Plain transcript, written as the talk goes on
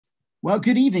Well,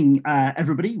 good evening,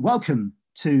 everybody. Welcome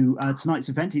to tonight's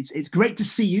event. It's great to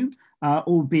see you,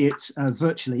 albeit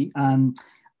virtually.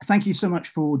 Thank you so much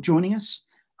for joining us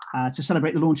to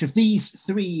celebrate the launch of these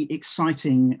three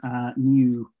exciting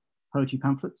new poetry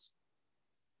pamphlets.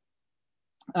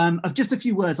 Of just a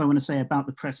few words I want to say about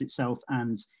the press itself,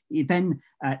 and then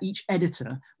each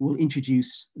editor will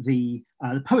introduce the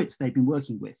poets they've been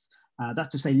working with. That's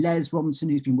to say, Les Robinson,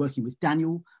 who's been working with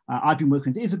Daniel, I've been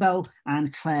working with Isabelle,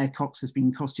 and Claire Cox has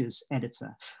been Kostya's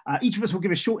editor. Each of us will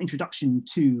give a short introduction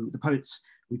to the poets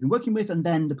we've been working with, and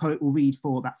then the poet will read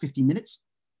for about 15 minutes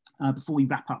before we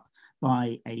wrap up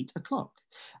by 8 o'clock.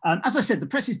 As I said, the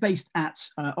press is based at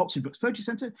Oxford Brookes Poetry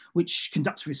Centre, which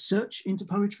conducts research into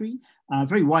poetry, a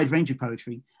very wide range of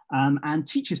poetry, and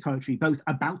teaches poetry, both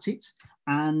about it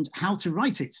and how to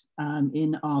write it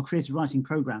in our creative writing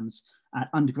programmes at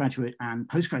undergraduate and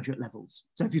postgraduate levels.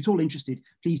 So if you're at all interested,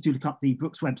 please do look up the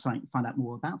Brookes website and find out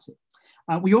more about it.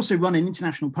 We also run an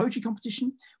international poetry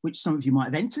competition, which some of you might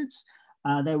have entered.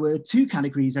 There were 2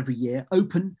 categories every year,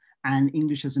 open and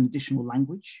English as an additional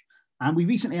language. And we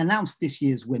recently announced this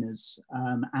year's winners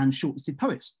and shortlisted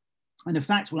poets. And in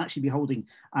fact, we'll actually be holding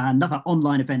another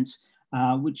online event,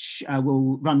 which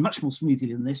will run much more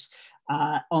smoothly than this,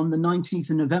 on the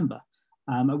 19th of November.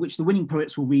 At which the winning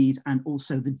poets will read, and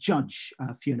also the judge,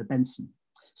 Fiona Benson.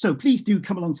 So please do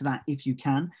come along to that if you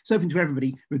can. It's open to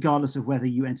everybody, regardless of whether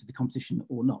you entered the competition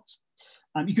or not.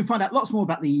 You can find out lots more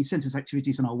about the Centre's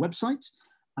activities on our website.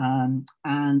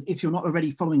 And if you're not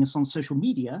already following us on social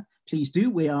media, please do.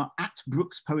 We are at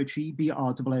Brookes Poetry,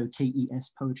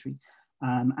 BROOKES Poetry,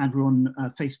 and we're on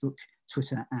Facebook,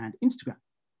 Twitter, and Instagram.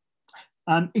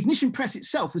 Ignition Press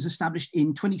itself was established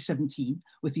in 2017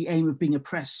 with the aim of being a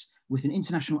press with an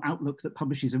international outlook that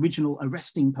publishes original,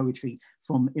 arresting poetry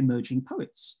from emerging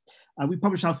poets. We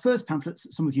published our first pamphlets,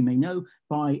 that some of you may know,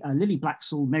 by Lily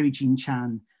Blacksall, Mary Jean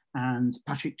Chan, and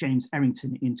Patrick James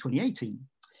Errington in 2018.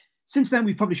 Since then,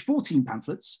 we've published 14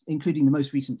 pamphlets, including the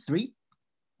most recent 3,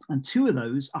 and 2 of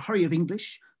those, A Hurry of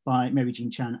English by Mary Jean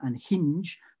Chan and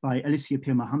Hinge by Alicia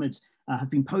Pir Mohammed, have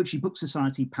been Poetry Book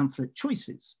Society pamphlet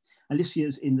choices.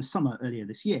 Alicia's in the summer earlier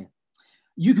this year.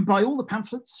 You can buy all the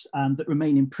pamphlets that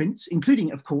remain in print,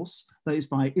 including, of course, those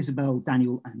by Isabelle,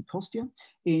 Daniel, and Kostya,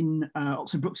 in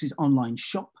Oxford Brookes' online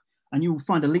shop. And you'll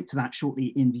find a link to that shortly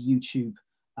in the YouTube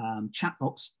chat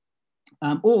box.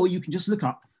 Or you can just look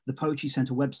up the Poetry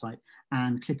Centre website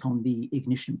and click on the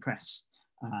Ignition Press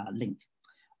link.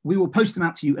 We will post them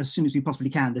out to you as soon as we possibly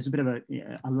can. There's a bit of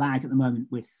a lag at the moment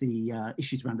with the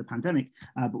issues around the pandemic,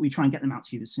 but we try and get them out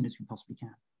to you as soon as we possibly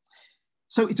can.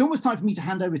 So it's almost time for me to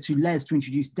hand over to Les to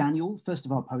introduce Daniel, first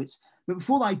of our poets. But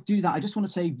before I do that, I just want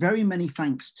to say very many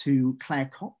thanks to Claire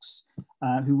Cox,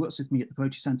 who works with me at the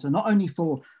Poetry Centre, not only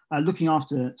for looking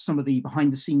after some of the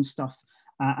behind the scenes stuff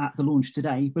at the launch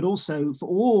today, but also for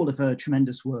all of her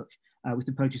tremendous work with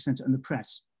the Poetry Centre and the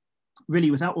press.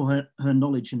 Really, without all her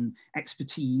knowledge and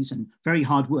expertise and very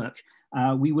hard work,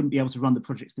 we wouldn't be able to run the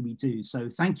projects that we do. So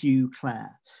thank you,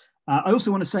 Claire. I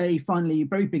also want to say, finally, a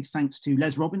very big thanks to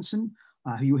Les Robinson,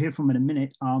 who you'll hear from in a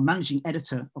minute, our managing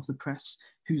editor of the press,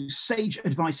 whose sage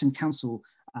advice and counsel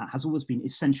has always been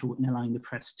essential in allowing the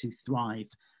press to thrive.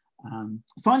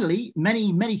 Finally,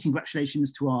 many, many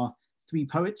congratulations to our 3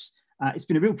 poets. It's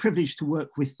been a real privilege to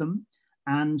work with them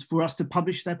and for us to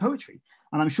publish their poetry.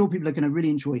 And I'm sure people are going to really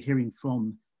enjoy hearing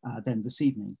from them this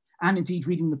evening, and indeed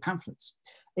reading the pamphlets.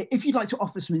 If you'd like to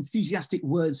offer some enthusiastic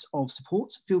words of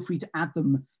support, feel free to add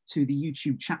them to the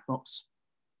YouTube chat box,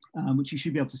 which you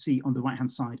should be able to see on the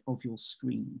right-hand side of your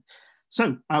screen.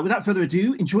 So without further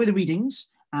ado, enjoy the readings.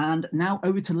 And now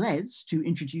over to Les to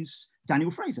introduce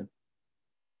Daniel Fraser.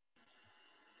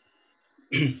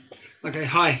 Okay,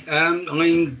 hi.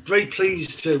 I'm very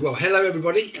pleased to, well, hello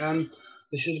everybody.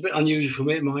 This is a bit unusual for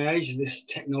me at my age, this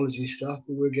technology stuff,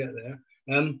 but we'll get there.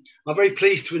 I'm very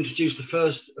pleased to introduce the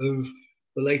first of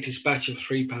the latest batch of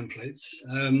 3 pamphlets.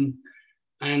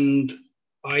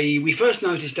 We first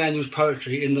noticed Daniel's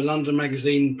poetry in the London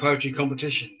Magazine poetry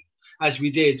competition, as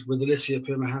we did with Alicia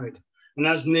Pir Mohammed. And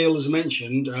as Neil has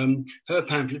mentioned, her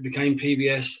pamphlet became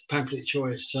PBS pamphlet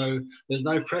choice. So there's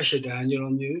no pressure, Daniel,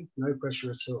 on you, no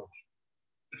pressure at all.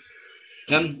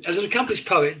 As an accomplished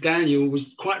poet, Daniel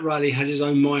quite rightly has his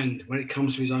own mind when it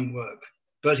comes to his own work,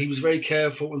 but he was very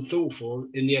careful and thoughtful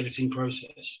in the editing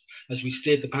process as we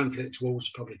steered the pamphlet towards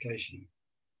publication.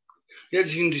 The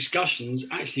editing discussions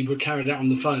actually were carried out on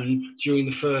the phone during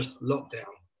the first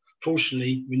lockdown.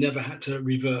 Fortunately, we never had to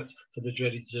revert to the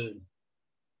dreaded Zoom.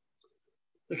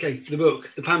 Okay, the book,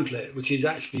 the pamphlet, which is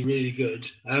actually really good.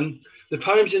 The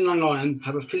poems in Long Iron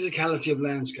have a physicality of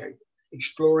landscape.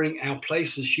 exploring our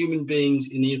place as human beings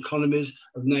in the economies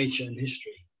of nature and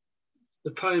history.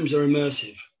 The poems are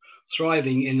immersive,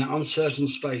 thriving in the uncertain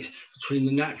space between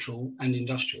the natural and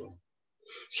industrial.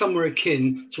 Some are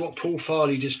akin to what Paul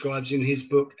Farley describes in his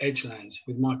book Edgelands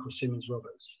with Michael Simmons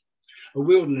Roberts. A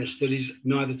wilderness that is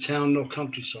neither town nor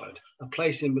countryside, a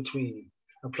place in between,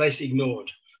 a place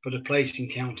ignored, but a place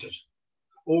encountered.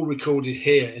 All recorded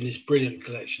here in this brilliant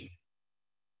collection.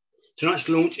 Tonight's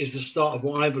launch is the start of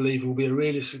what I believe will be a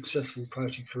really successful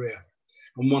poetry career,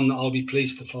 and one that I'll be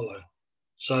pleased to follow.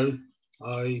 So,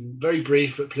 I'm very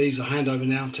brief, but please, I'll hand over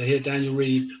now to hear Daniel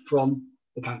read from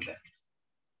the pamphlet.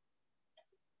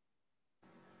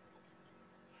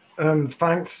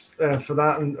 Thanks for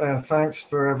that, and thanks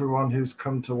for everyone who's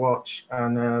come to watch,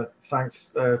 and thanks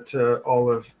to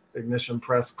all of Ignition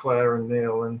Press, Claire and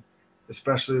Neil, and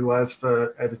especially Les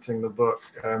for editing the book.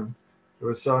 It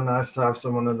was so nice to have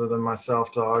someone other than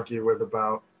myself to argue with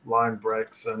about line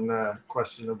breaks and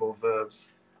questionable verbs.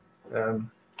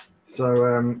 And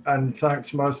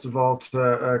thanks most of all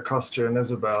to Kostya and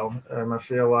Isabelle. I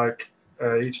feel like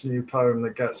each new poem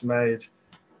that gets made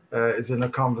is in a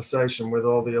conversation with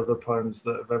all the other poems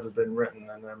that have ever been written,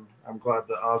 and I'm glad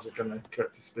that ours are going to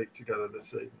get to speak together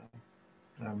this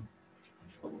evening.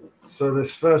 So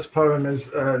this first poem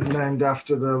is named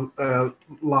after the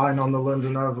line on the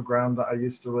London Overground that I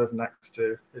used to live next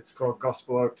to. It's called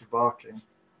Gospel Oak to Barking.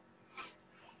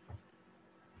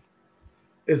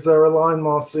 Is there a line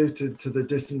more suited to the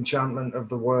disenchantment of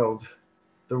the world?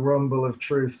 The rumble of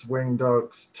truth's winged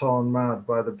oaks torn mad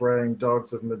by the braying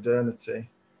dogs of modernity.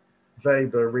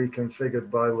 Weber reconfigured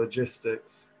by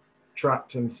logistics,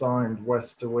 tracked and signed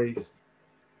west to east.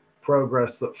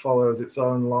 Progress that follows its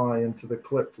own lie into the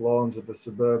clipped lawns of a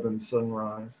suburban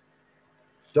sunrise.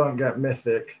 Don't get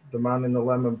mythic, the man in the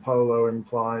lemon polo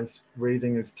implies,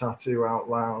 reading his tattoo out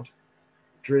loud.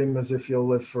 Dream as if you'll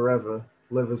live forever,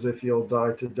 live as if you'll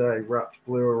die today, wrapped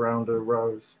blue around a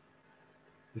rose.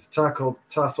 His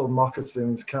tasseled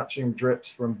moccasins catching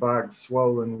drips from bags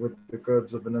swollen with the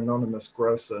goods of an anonymous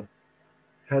grocer.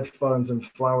 Headphones and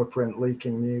flower print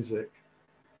leaking music.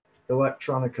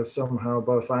 Electronica somehow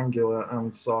both angular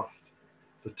and soft.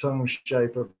 The tongue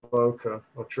shape of ochre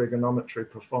or trigonometry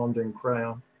performed in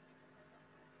crayon.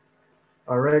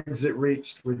 Our exit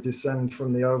reached, we descend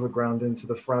from the overground into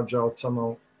the fragile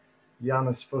tumult.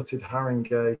 Janus-footed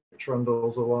haringey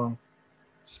trundles along,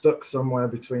 stuck somewhere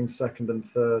between second and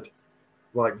third,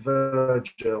 like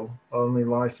Virgil, only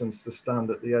licensed to stand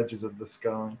at the edges of the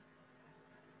sky.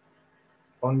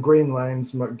 On green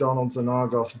lanes, McDonald's and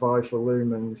Argos vie for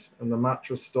lumens, and the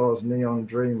mattress store's neon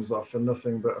dreams offer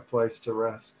nothing but a place to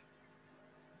rest.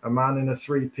 A man in a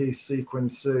three-piece sequin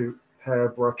suit, hair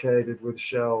brocaded with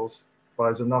shells,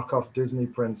 buys a knockoff Disney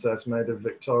princess made of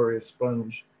Victoria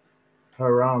sponge,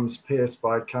 her arms pierced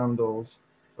by candles,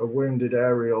 a wounded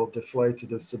Ariel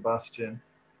deflated as Sebastian.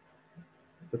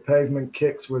 The pavement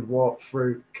kicks with warped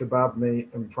fruit, kebab meat,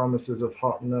 and promises of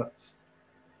hot nuts.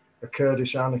 A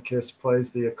Kurdish anarchist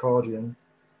plays the accordion,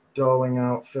 doling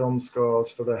out film scores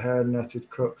for the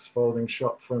hair-netted cooks folding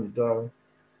shopfront dough.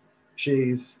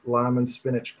 Cheese, lamb and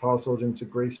spinach parceled into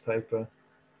grease paper,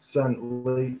 scent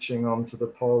leaching onto the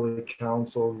poorly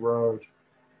counselled road.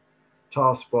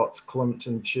 Tar spots clumped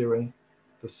and chewy,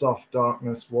 the soft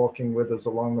darkness walking with us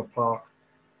along the park,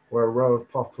 where a row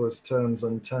of poplars turns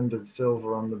untended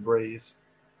silver on the breeze.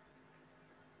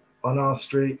 On our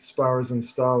street, sparrows and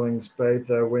starlings bathe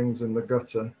their wings in the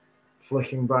gutter,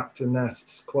 flicking back to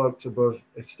nests cloaked above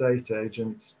estate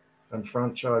agents and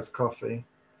franchise coffee,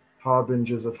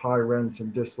 harbingers of high rent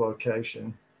and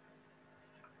dislocation.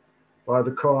 By the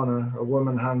corner, a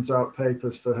woman hands out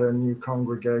papers for her new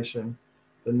congregation.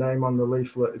 The name on the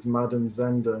leaflet is Madam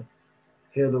Zender.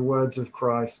 Hear the words of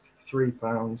Christ,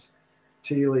 £3.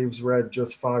 Tea leaves read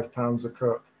just £5 a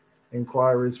cup.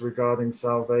 Inquiries regarding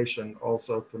salvation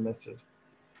also permitted.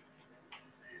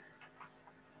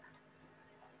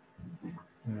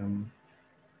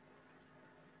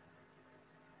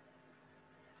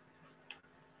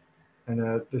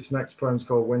 This next poem is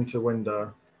called Winter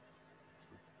Window.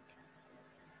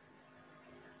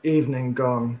 Evening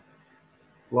gone,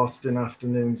 lost in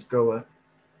afternoon's gullet,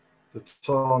 the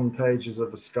torn pages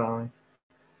of a sky,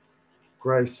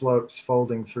 grey slopes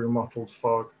folding through mottled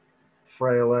fog,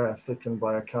 frail air thickened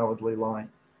by a cowardly light.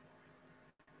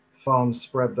 Farms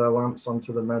spread their lamps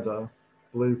onto the meadow,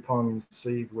 blue ponds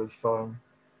seethe with foam.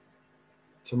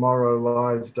 Tomorrow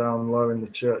lies down low in the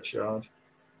churchyard.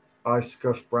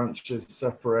 Ice-scuffed branches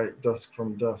separate dusk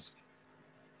from dusk.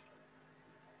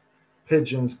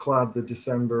 Pigeons clad the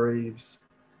December eaves.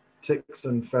 Ticks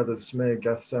and feathers smear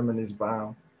Gethsemane's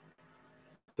bough.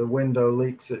 The window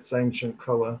leaks its ancient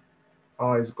colour,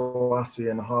 eyes glassy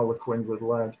and harlequined with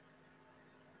lead.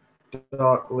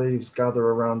 Dark leaves gather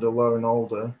around a lone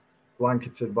alder,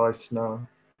 blanketed by snow.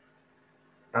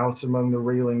 Out among the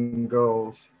reeling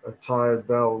gulls, a tired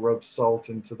bell rubs salt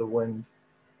into the wind.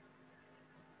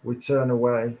 We turn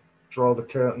away, draw the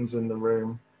curtains in the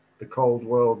room, the cold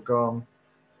world gone,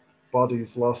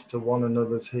 bodies lost to one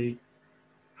another's heat,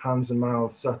 hands and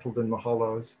mouths settled in the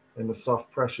hollows, in the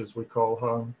soft pressures we call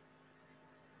home.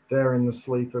 There in the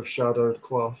sleep of shadowed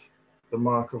cloth, the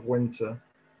mark of winter,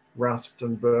 rasped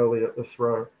and burly at the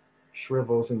throat,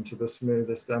 shrivels into the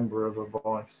smoothest ember of a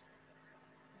voice.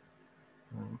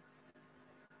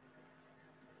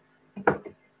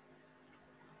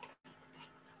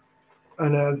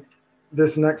 And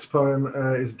this next poem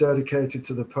is dedicated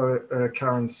to the poet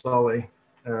Karen Solly.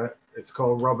 It's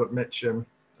called Robert Mitchum,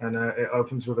 and it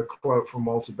opens with a quote from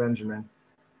Walter Benjamin.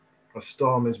 A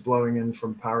storm is blowing in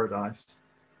from paradise.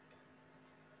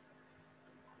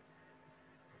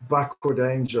 Backward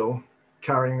angel,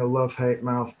 carrying a love-hate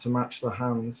mouth to match the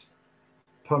hands,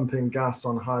 pumping gas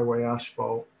on highway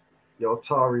asphalt, your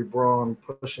tarry brawn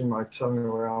pushing my tongue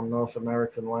around North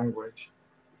American language.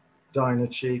 Diner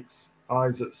cheeks,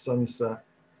 eyes at sunset,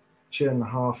 chin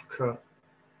half cut,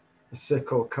 a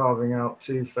sickle carving out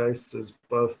two faces,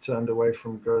 both turned away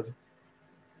from good.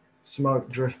 Smoke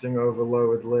drifting over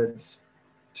lowered lids,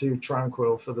 too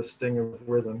tranquil for the sting of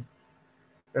rhythm.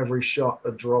 Every shot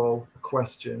a drawl, a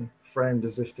question, framed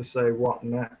as if to say, what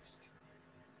next?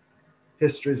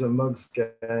 History's a mugs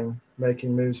game,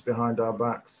 making moves behind our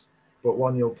backs, but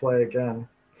one you'll play again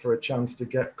for a chance to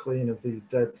get clean of these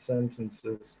dead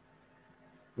sentences.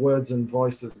 Words and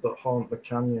voices that haunt the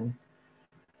canyon,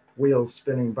 wheels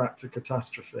spinning back to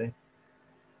catastrophe,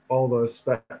 all those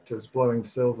spectres blowing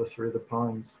silver through the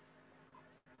pines.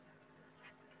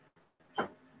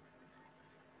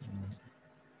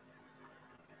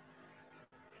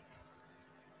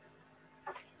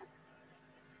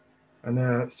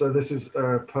 And so this is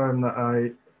a poem that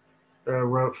I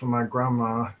wrote for my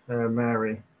grandma,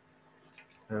 Mary.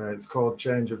 It's called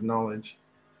Change of Knowledge.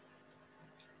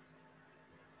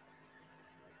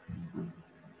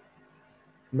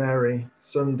 Mary,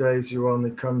 some days you only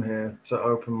come here to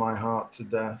open my heart to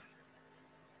death,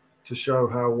 to show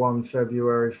how one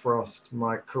February frost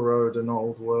might corrode an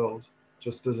old world,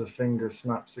 just as a finger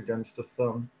snaps against a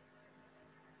thumb.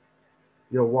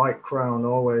 Your white crown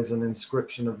always an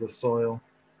inscription of the soil,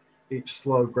 each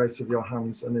slow grace of your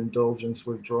hands an indulgence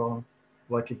withdrawn,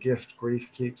 like a gift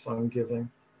grief keeps on giving.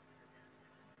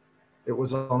 It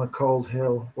was on a cold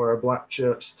hill where a black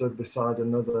church stood beside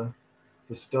another,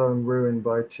 the stone ruined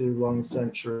by 2 long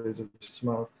centuries of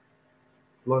smoke.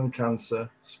 Lung cancer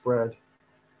spread,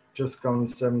 just gone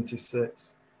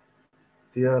 76.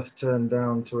 The earth turned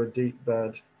down to a deep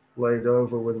bed, laid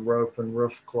over with rope and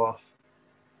rough cloth.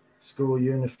 School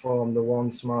uniform, the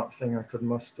one smart thing I could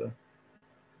muster.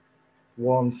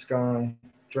 Warm sky,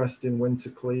 dressed in winter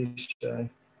cliche.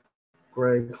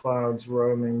 Grey clouds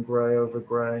roaming grey over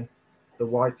grey, the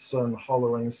white sun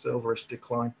hollowing silverish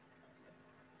decline.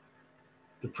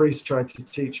 The priest tried to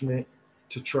teach me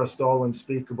to trust all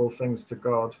unspeakable things to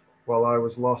God, while I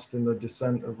was lost in the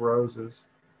descent of roses,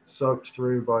 soaked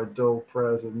through by dull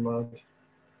prayers of mud.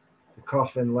 The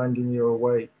coffin lending you a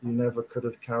weight you never could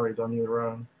have carried on your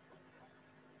own.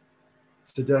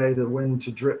 Today the winter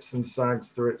drips and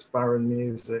sags through its barren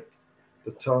music,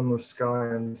 the toneless sky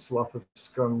and slop of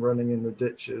scum running in the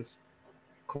ditches,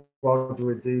 clogged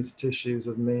with these tissues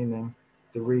of meaning,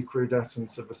 the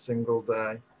recrudescence of a single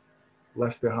day,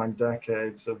 left behind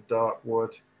decades of dark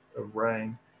wood, of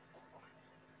rain.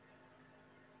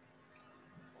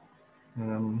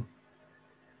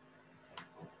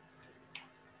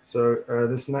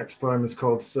 This next poem is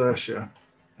called Saoirse,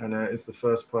 and it's the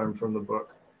first poem from the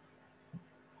book.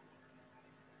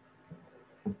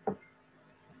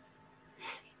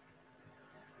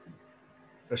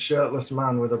 A shirtless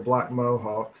man with a black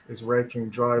mohawk is raking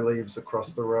dry leaves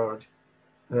across the road,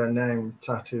 her name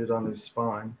tattooed on his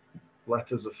spine,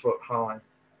 letters a foot high,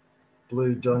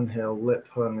 blue dunghill lip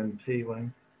hung and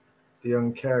peeling, the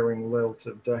uncaring lilt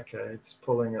of decades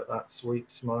pulling at that sweet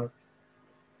smoke,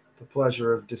 the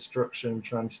pleasure of destruction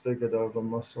transfigured over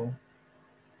muscle.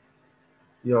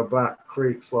 Your back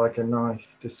creaks like a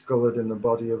knife discolored in the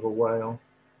body of a whale,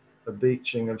 a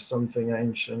beaching of something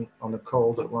ancient on a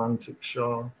cold Atlantic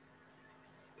shore,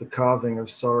 the carving of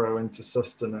sorrow into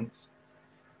sustenance.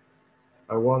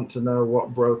 I want to know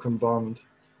what broken bond,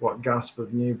 what gasp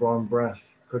of newborn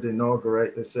breath could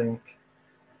inaugurate this ink.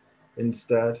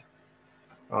 Instead,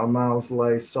 our mouths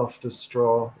lay soft as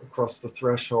straw across the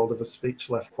threshold of a speech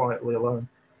left quietly alone.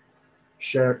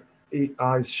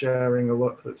 eyes sharing a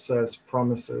look that says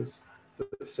promises,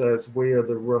 that says we are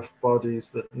the rough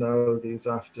bodies that know these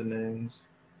afternoons,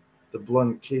 the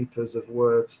blunt keepers of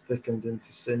words thickened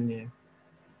into sinew.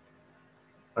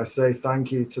 I say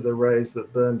thank you to the rays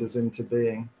that burned us into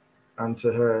being, and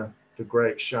to her, the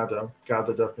great shadow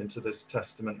gathered up into this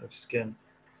testament of skin.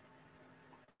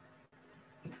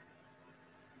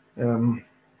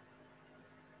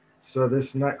 So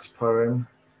this next poem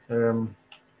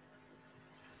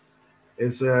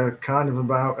is kind of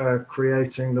about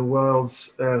creating the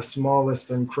world's smallest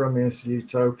and crummiest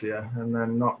utopia and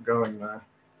then not going there.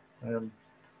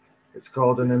 It's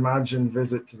called An Imagined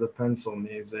Visit to the Pencil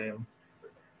Museum.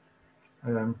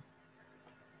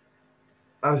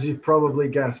 As you've probably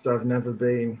guessed, I've never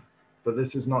been, but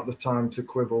this is not the time to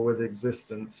quibble with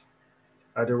existence.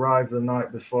 I'd arrived the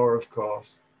night before, of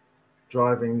course,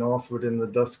 driving northward in the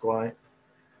dusklight,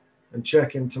 and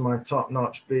check into my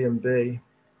top-notch B&B,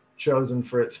 chosen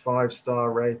for its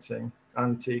 5-star rating,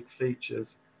 antique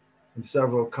features, and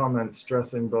several comments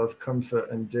stressing both comfort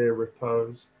and dear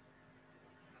repose.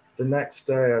 The next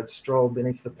day, I'd stroll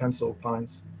beneath the pencil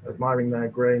pines, admiring their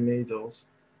grey needles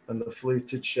and the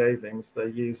fluted shavings they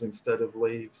use instead of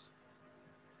leaves.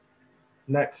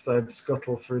 Next, I'd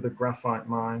scuttle through the graphite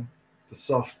mine, the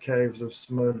soft caves of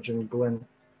smudge and glint,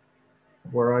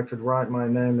 where I could write my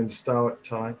name in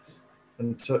stalactites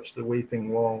and touch the weeping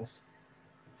walls,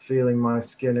 feeling my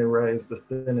skin erase the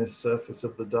thinnest surface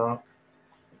of the dark.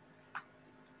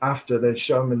 After, they'd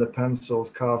show me the pencils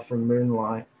carved from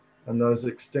moonlight and those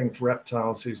extinct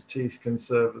reptiles whose teeth can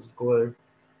serve as glue.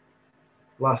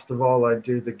 Last of all, I'd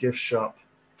do the gift shop,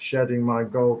 shedding my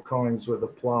gold coins with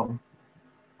aplomb,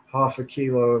 1/2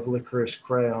 kilo of licorice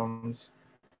crayons,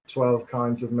 12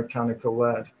 kinds of mechanical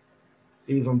lead,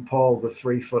 even Paul, the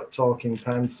 3-foot talking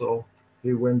pencil,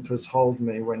 who whimpers hold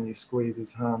me when you squeeze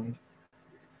his hand,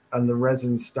 and the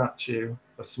resin statue,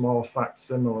 a small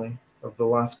facsimile of the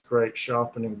last great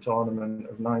sharpening tournament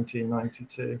of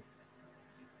 1992.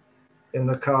 In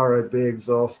the car, I'd be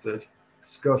exhausted,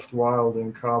 scuffed wild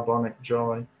in carbonic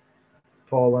joy.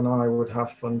 Paul and I would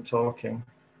have fun talking,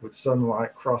 with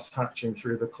sunlight cross-hatching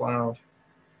through the cloud.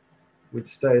 We'd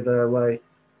stay there late,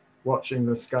 watching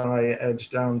the sky edge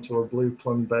down to a blue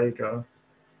plumbago,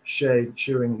 shade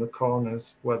chewing the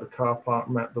corners where the car park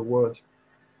met the wood,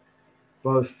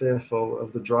 both fearful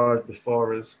of the drive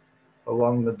before us,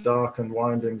 along the darkened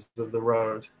windings of the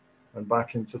road and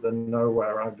back into the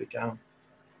nowhere I began.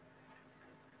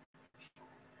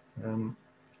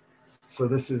 So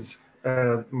this is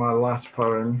my last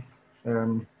poem,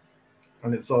 and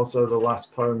it's also the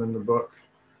last poem in the book.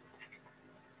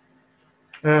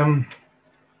 And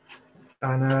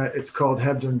it's called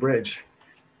Hebden Bridge.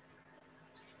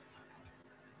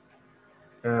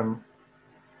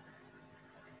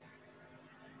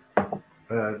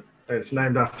 It's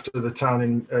named after the town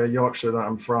in Yorkshire that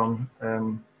I'm from,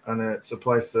 and it's a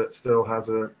place that still has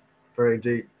a very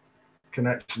deep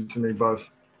connection to me,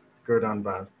 both good and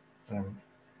bad.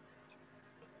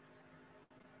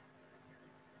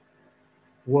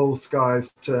 Wool skies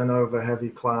turn over heavy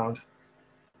cloud,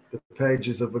 the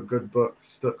pages of a good book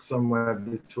stuck somewhere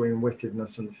between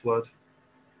wickedness and flood,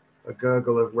 a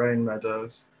gurgle of rain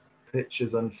meadows,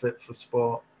 pitches unfit for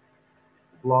sport,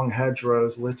 long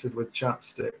hedgerows littered with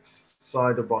chapsticks,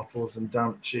 cider bottles and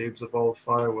damp tubes of old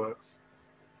fireworks,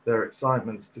 their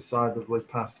excitements decidedly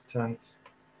past tense.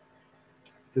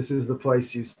 This is the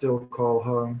place you still call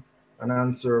home, an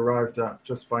answer arrived at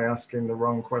just by asking the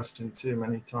wrong question too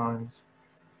many times.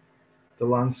 The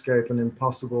landscape an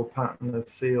impossible pattern of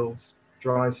fields,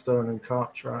 dry stone and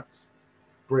cart tracks,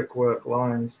 brickwork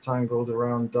lines tangled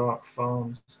around dark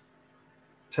farms,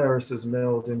 terraces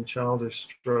milled in childish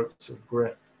strokes of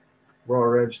grit,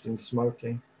 raw-edged and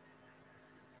smoky.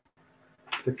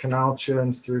 The canal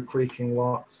churns through creaking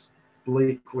locks,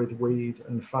 bleak with weed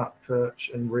and fat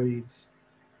perch and reeds,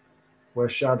 where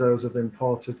shadows of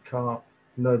imported carp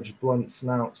nudge blunt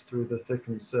snouts through the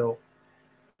thickened silt.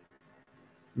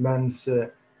 Men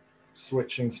sit,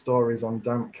 switching stories on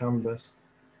damp canvas,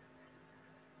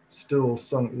 stools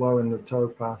sunk low in the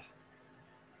towpath.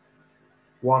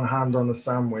 One hand on a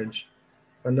sandwich,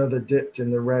 another dipped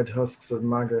in the red husks of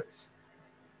maggots.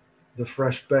 The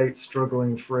fresh bait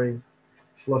struggling free,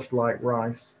 fluffed like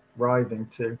rice, writhing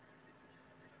too.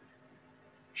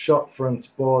 Shop fronts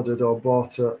boarded or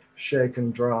bought up,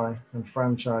 shaken dry and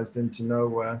franchised into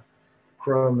nowhere,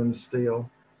 chrome and steel,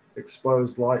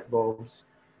 exposed light bulbs,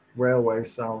 railway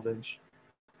salvage,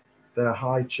 their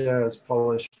high chairs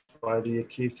polished by the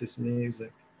acutest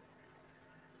music.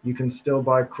 You can still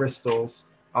buy crystals,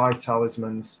 eye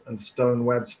talismans, and stone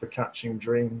webs for catching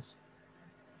dreams.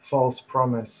 false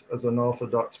promise as an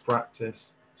orthodox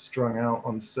practice strung out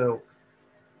on silk.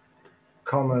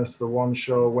 Commerce, the one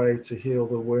sure way to heal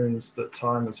the wounds that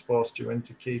time has forced you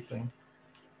into keeping.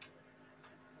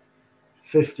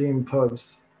 15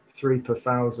 pubs, 3 per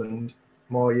thousand,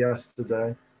 more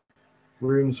yesterday.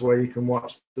 Rooms where you can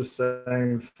watch the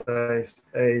same face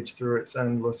age through its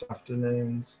endless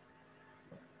afternoons.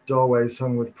 Doorways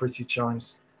hung with pretty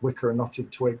chimes, wicker and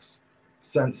knotted twigs,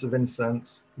 scents of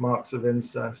incense, marks of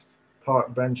incest,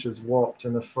 park benches warped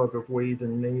in a fog of weed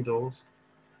and needles.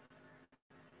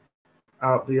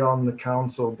 Out beyond the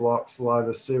council blocks lie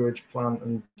the sewage plant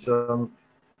and dump,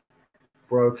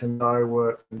 broken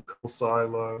dyework and coal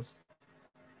silos.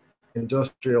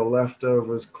 Industrial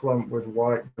leftovers clump with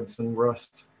white goods and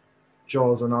rust,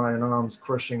 jaws and iron arms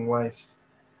crushing waste,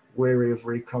 weary of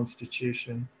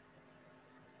reconstitution.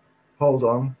 Hold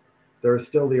on, there are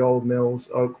still the old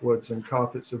mills, oak woods and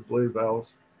carpets of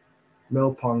bluebells,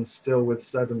 mill ponds still with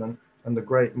sediment, and the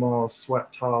great moors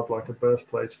swept hard like a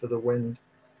birthplace for the wind.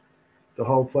 The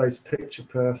whole place picture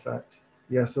perfect,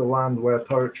 yes, a land where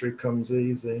poetry comes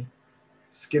easy,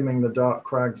 skimming the dark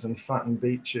crags and fattened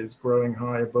beaches growing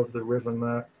high above the river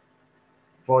murk,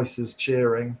 voices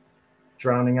cheering,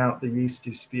 drowning out the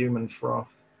yeasty spume and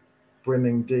froth,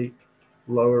 brimming deep,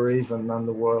 lower even than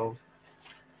the world.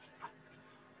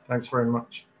 Thanks very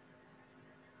much.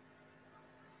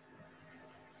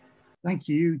 Thank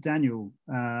you, Daniel.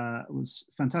 It was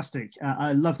fantastic.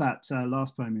 I love that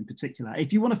last poem in particular.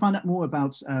 If you want to find out more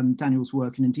about Daniel's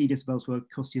work, and indeed Isabelle's work,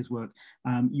 Kostya's work,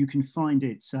 you can find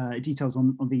it, details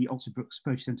on the Oxford Brookes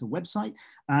Poetry Centre website.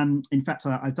 In fact,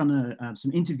 I've done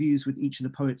some interviews with each of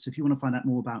the poets. If you want to find out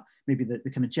more about maybe the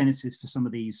kind of genesis for some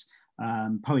of these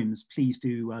poems, please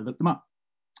do look them up.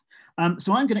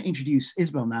 So I'm going to introduce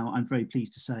Isabelle now, I'm very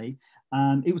pleased to say.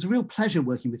 It was a real pleasure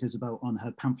working with Isabelle on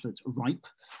her pamphlet, Ripe.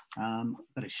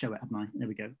 Better show it, haven't I? There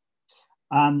we go.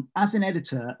 As an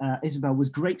editor, Isabelle was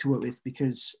great to work with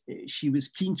because she was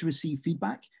keen to receive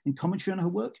feedback and commentary on her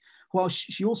work, while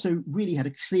she also really had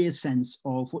a clear sense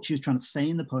of what she was trying to say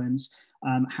in the poems,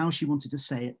 how she wanted to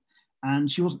say it,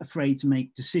 and she wasn't afraid to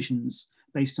make decisions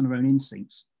based on her own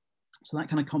instincts. So that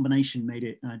kind of combination made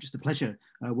it just a pleasure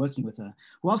working with her.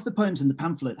 Whilst the poems in the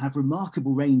pamphlet have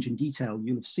remarkable range and detail,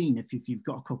 you'll have seen if you've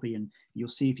got a copy, and you'll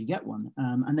see if you get one,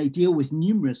 and they deal with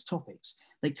numerous topics.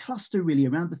 They cluster really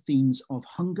around the themes of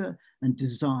hunger and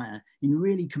desire in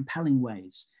really compelling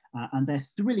ways. And they're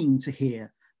thrilling to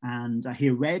hear and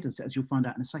hear read, as you'll find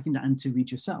out in a second, and to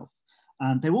read yourself.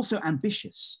 They're also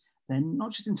ambitious. They're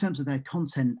not just in terms of their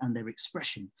content and their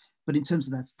expression, but in terms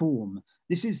of their form.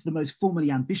 This is the most formally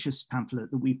ambitious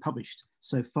pamphlet that we've published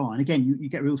so far. And again, you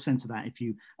get a real sense of that if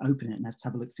you open it and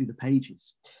have a look through the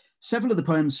pages. Several of the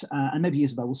poems, and maybe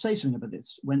Isabelle will say something about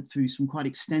this, went through some quite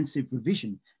extensive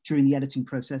revision during the editing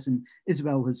process. And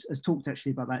Isabelle has talked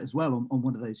actually about that as well on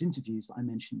one of those interviews that I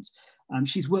mentioned.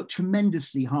 She's worked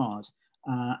tremendously hard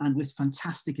and with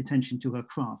fantastic attention to her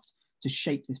craft to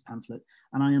shape this pamphlet.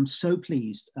 And I am so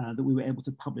pleased that we were able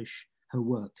to publish her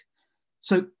work.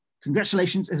 So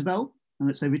congratulations, Isabelle, and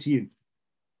it's over to you.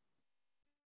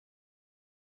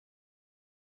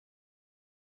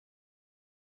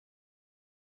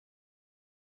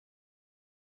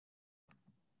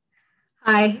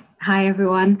 Hi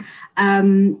everyone.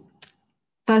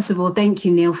 First of all, thank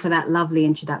you, Neil, for that lovely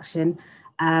introduction.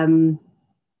 In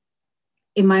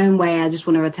my own way, I just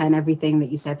want to return everything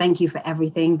that you said. Thank you for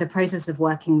everything. The process of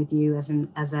working with you as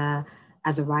a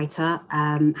writer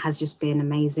has just been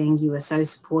amazing. You were so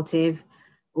supportive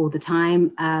all the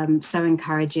time, so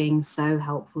encouraging, so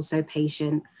helpful, so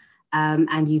patient,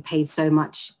 and you paid so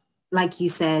much. Like you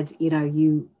said, you know,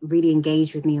 you really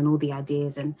engaged with me on all the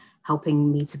ideas and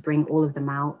helping me to bring all of them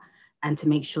out and to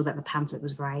make sure that the pamphlet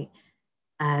was right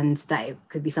and that it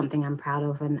could be something I'm proud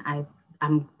of. And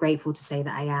I'm grateful to say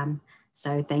that I am.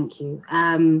 So thank you.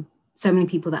 So many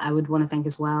people that I would want to thank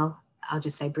as well. I'll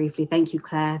just say briefly, thank you,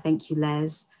 Claire. Thank you,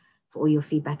 Les, for all your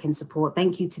feedback and support.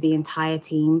 Thank you to the entire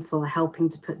team for helping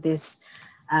to put this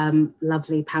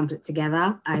lovely pamphlet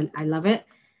together. I love it.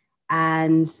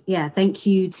 And yeah, thank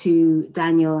you to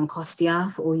Daniel and Kostya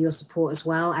for all your support as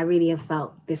well. I really have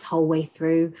felt this whole way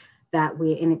through that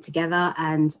we're in it together,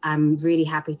 and I'm really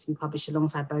happy to be published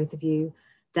alongside both of you.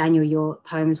 Daniel, your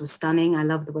poems were stunning. I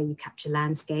love the way you capture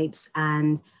landscapes,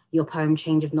 and your poem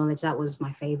Change of Knowledge, that was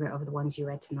my favorite of the ones you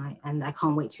read tonight. And I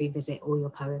can't wait to revisit all your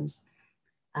poems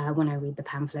when I read the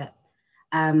pamphlet.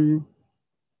 So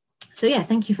yeah,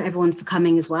 thank you for everyone for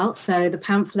coming as well. So the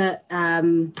pamphlet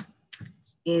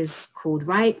is called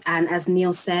Ripe. And as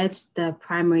Neil said, the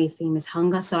primary theme is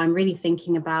hunger. So I'm really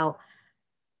thinking about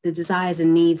the desires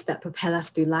and needs that propel us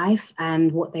through life,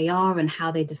 and what they are and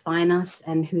how they define us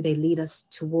and who they lead us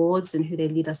towards and who they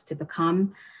lead us to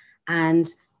become,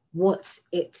 and what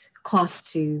it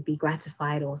costs to be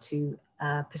gratified or to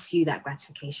pursue that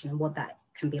gratification and what that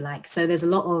can be like. So there's a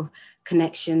lot of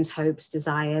connections, hopes,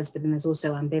 desires, but then there's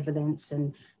also ambivalence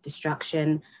and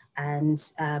destruction and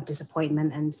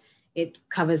disappointment. And it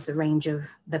covers a range of,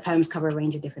 the poems cover a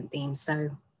range of different themes.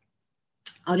 So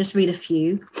I'll just read a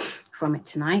few from it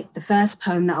tonight. The first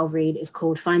poem that I'll read is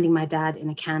called Finding My Dad in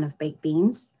a Can of Baked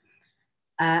Beans.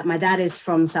 My dad is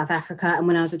from South Africa, and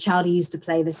when I was a child, he used to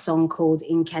play this song called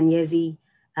Inkanyezi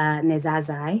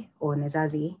Nezazai, or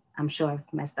Nezazi. I'm sure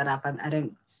I've messed that up. I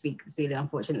don't speak Zulu,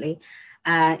 unfortunately.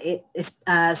 It's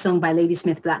a song by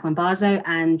Ladysmith Black Mambazo,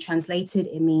 and translated,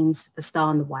 it means the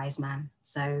star and the wise man.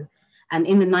 So, and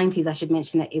in the 90s, I should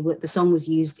mention that the song was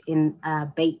used in a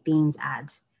baked beans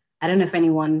ad. I don't know if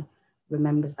anyone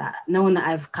remembers that. No one that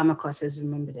I've come across has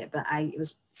remembered it, but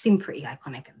it seemed pretty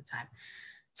iconic at the time.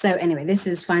 So anyway, this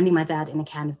is Finding My Dad in a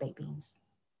Can of Baked Beans.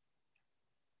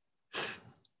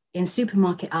 In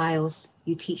supermarket aisles,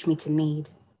 you teach me to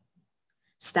knead,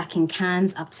 stacking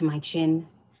cans up to my chin,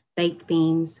 baked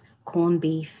beans, corned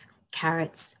beef,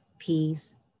 carrots,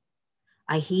 peas.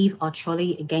 I heave our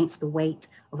trolley against the weight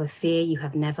of a fear you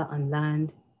have never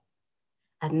unlearned.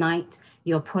 At night,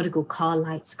 your prodigal car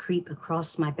lights creep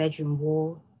across my bedroom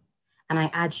wall, and I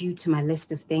add you to my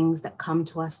list of things that come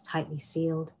to us tightly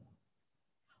sealed.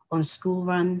 On school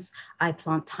runs, I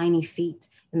plant tiny feet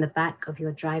in the back of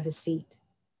your driver's seat,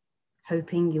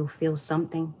 hoping you'll feel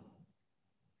something.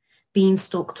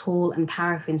 Beanstalk tall and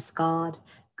paraffin scarred,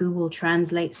 Google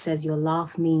Translate says your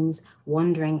laugh means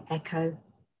wandering echo.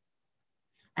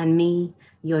 And me,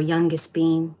 your youngest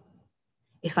bean,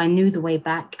 if I knew the way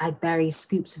back, I'd bury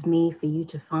scoops of me for you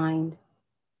to find.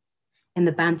 In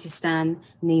the Bantustan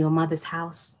near your mother's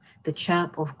house, the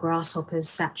chirp of grasshoppers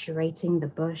saturating the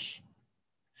bush.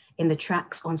 In the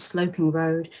tracks on sloping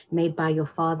road made by your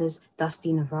father's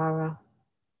dusty Navara.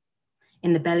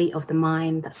 In the belly of the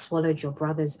mine that swallowed your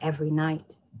brothers every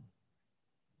night.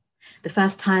 The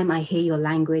first time I hear your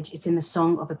language is in the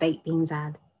song of a baked beans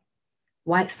ad.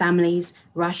 White families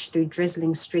rush through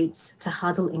drizzling streets to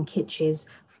huddle in kitchens,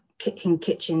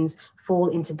 fall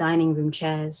into dining room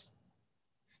chairs.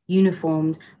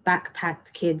 Uniformed,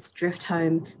 backpacked kids drift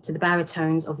home to the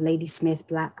baritones of Ladysmith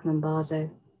Black Mambazo.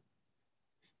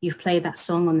 You've played that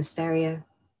song on the stereo.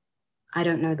 I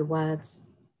don't know the words.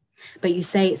 But you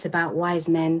say it's about wise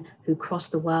men who cross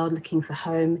the world looking for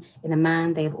home in a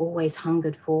man they have always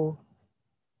hungered for.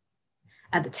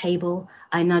 At the table,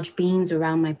 I nudge beans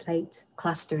around my plate,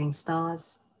 clustering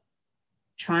stars,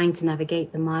 trying to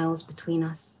navigate the miles between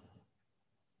us.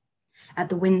 At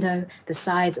the window, the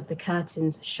sides of the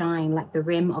curtains shine like the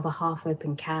rim of a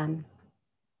half-open can.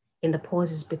 In the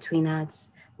pauses between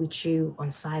ads, we chew on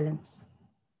silence.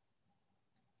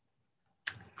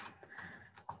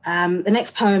 The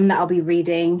next poem that I'll be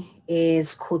reading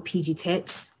is called PG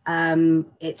Tips.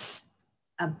 It's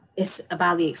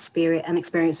about the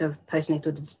experience of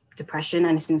postnatal depression,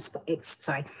 and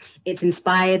it's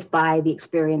inspired by the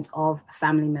experience of a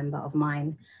family member of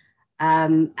mine.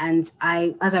 And as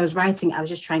I was writing, I was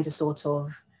just trying to sort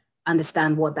of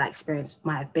understand what that experience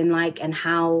might have been like and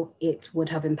how it would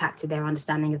have impacted their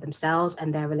understanding of themselves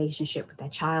and their relationship with their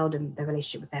child and their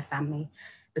relationship with their family.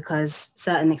 Because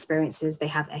certain experiences, they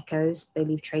have echoes, they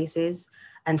leave traces.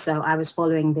 And so I was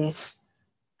following this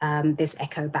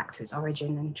echo back to its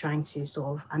origin and trying to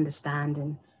sort of understand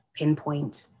and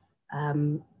pinpoint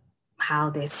how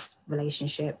this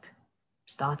relationship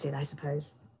started, I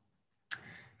suppose.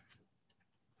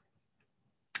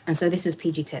 And so this is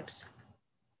PG Tips.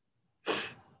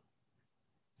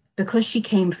 Because she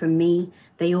came from me,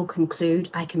 they all conclude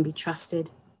I can be trusted.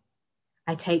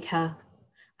 I take her.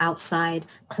 Outside,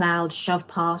 clouds shove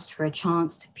past for a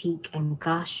chance to peek and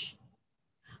gush.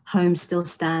 Home still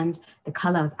stands, the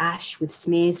color of ash with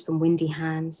smears from windy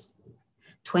hands.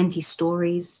 20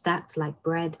 stories stacked like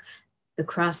bread, the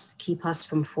crusts keep us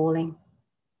from falling.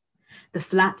 The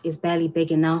flat is barely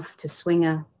big enough to swing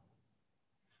her.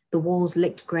 The walls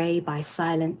licked gray by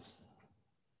silence.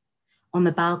 On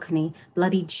the balcony,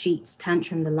 bloodied sheets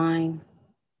tantrum the line.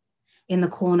 In the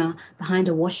corner, behind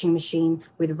a washing machine,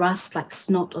 with rust like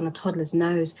snot on a toddler's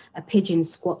nose, a pigeon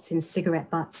squats in cigarette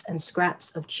butts and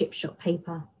scraps of chip shop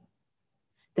paper.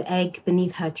 The egg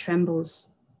beneath her trembles.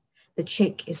 The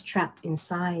chick is trapped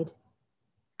inside.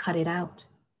 Cut it out.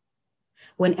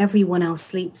 When everyone else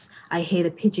sleeps, I hear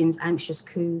the pigeon's anxious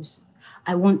coos.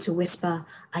 I want to whisper,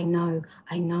 I know,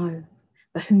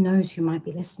 but who knows who might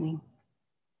be listening?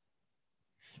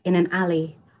 In an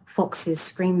alley, Foxes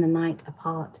scream the night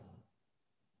apart.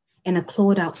 In a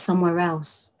clawed out somewhere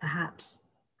else, perhaps,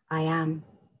 I am.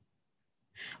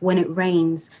 When it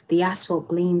rains, the asphalt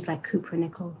gleams like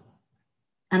cupronickel.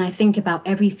 And I think about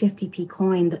every 50p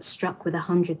coin that's struck with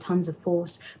 100 tons of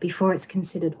force before it's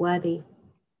considered worthy.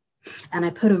 And I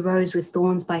put a rose with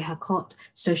thorns by her cot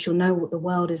so she'll know what the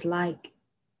world is like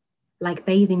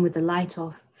bathing with the light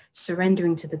off,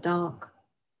 surrendering to the dark,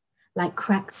 like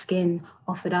cracked skin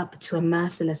offered up to a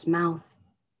merciless mouth,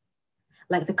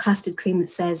 like the custard cream that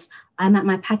says, I'm at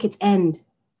my packet's end,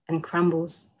 and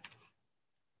crumbles,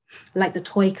 like the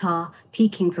toy car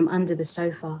peeking from under the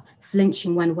sofa,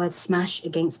 flinching when words smash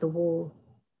against the wall.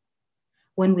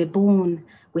 When we're born,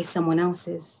 we're someone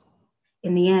else's.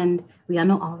 In the end, we are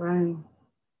not our own.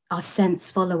 Our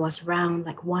scents follow us round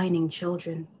like whining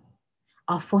children.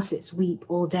 Our faucets weep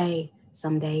all day,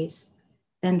 some days,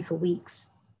 then for weeks,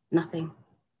 nothing.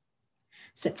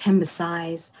 September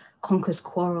sighs, conquers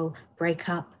quarrel, break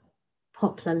up.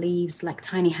 Poplar leaves like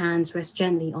tiny hands rest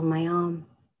gently on my arm.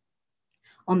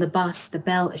 On the bus, the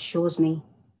bell assures me,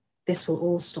 this will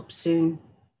all stop soon.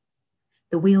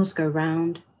 The wheels go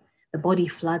round, the body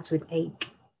floods with ache.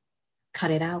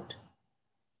 Cut it out.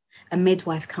 A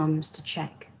midwife comes to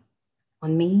check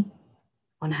on me,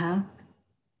 on her,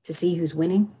 to see who's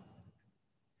winning.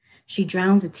 She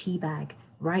drowns a tea bag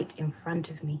right in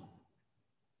front of me.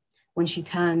 When she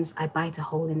turns, I bite a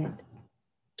hole in it,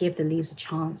 give the leaves a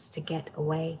chance to get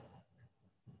away.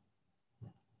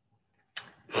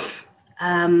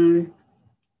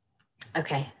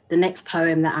 Okay, the next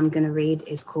poem that I'm going to read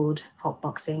is called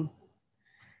Hotboxing.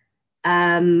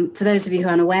 For those of you who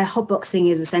are unaware, hotboxing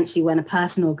is essentially when a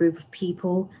person or group of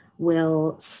people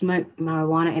will smoke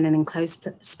marijuana in an enclosed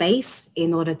space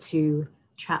in order to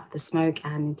trap the smoke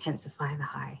and intensify the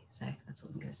high. So that's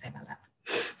all I'm going to say about that.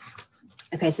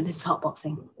 Okay, so this is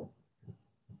hotboxing.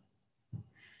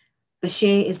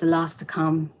 Bashir is the last to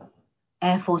come.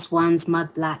 Air Force One's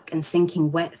mud black and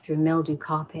sinking wet through mildew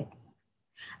carpet.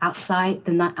 Outside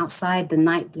the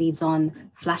night bleeds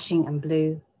on, flashing and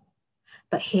blue.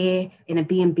 But here, in a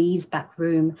B&B's back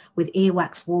room, with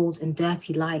earwax walls and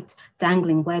dirty light,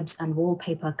 dangling webs and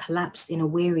wallpaper collapsed in a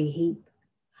weary heap.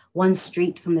 One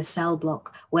street from the cell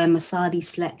block where Masadi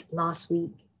slept last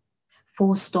week.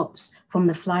 4 stops from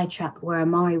the fly trap where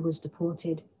Amari was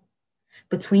deported.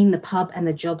 Between the pub and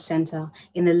the job centre,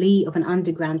 in the lee of an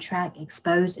underground track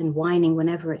exposed and whining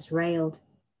whenever it's railed.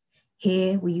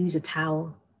 Here we use a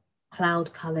towel,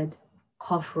 cloud-coloured,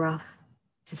 cough rough,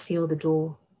 to seal the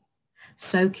door.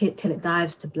 Soak it till it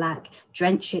dives to black,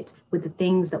 drench it with the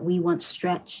things that we once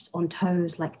stretched on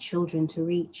toes like children to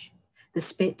reach. The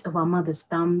spit of our mother's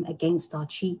thumb against our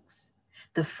cheeks,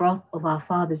 the froth of our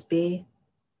father's beer,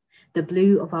 the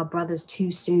blue of our brother's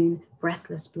too soon,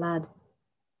 breathless blood.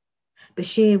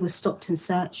 Bashir was stopped and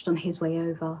searched on his way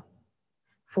over.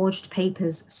 Forged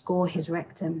papers score his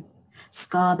rectum,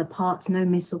 scar the parts no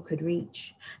missile could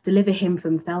reach, deliver him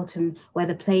from Feltham, where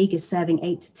the plague is serving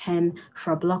 8 to 10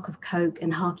 for a block of coke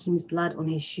and Hakim's blood on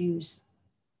his shoes.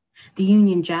 The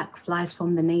Union Jack flies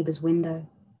from the neighbour's window,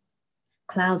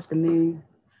 clouds the moon,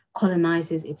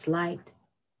 colonizes its light.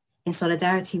 In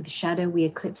solidarity with the shadow, we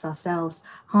eclipse ourselves,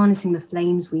 harnessing the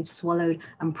flames we've swallowed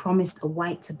and promised a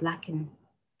white to blacken,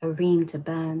 a ream to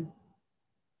burn.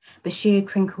 Bashir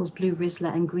crinkles blue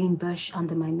Rizla and green bush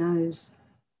under my nose,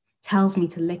 tells me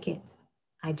to lick it.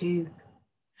 I do.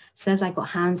 Says I got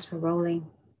hands for rolling.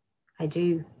 I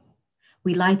do.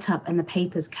 We light up and the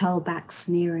papers curl back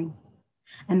sneering.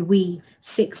 And we,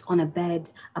 6 on a bed,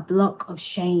 a block of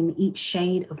shame, each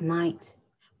shade of night.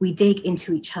 We dig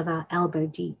into each other elbow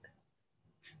deep.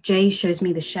 Jay shows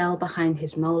me the shell behind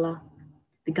his molar,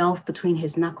 the gulf between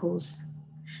his knuckles,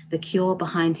 the cure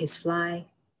behind his fly.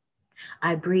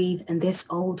 I breathe and this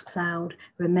old cloud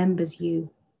remembers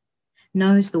you,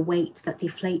 knows the weight that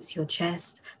deflates your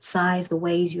chest, sighs the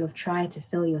ways you have tried to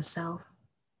fill yourself.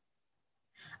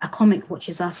 A comic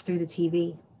watches us through the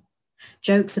TV,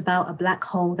 jokes about a black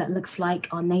hole that looks like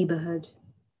our neighborhood.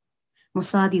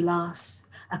 Mossadi laughs,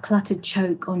 a cluttered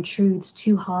choke on truths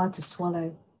too hard to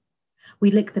swallow. We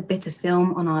lick the bitter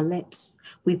film on our lips.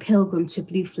 We pilgrim to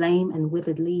blue flame and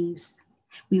withered leaves.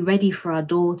 We ready for our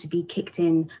door to be kicked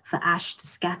in, for ash to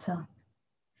scatter.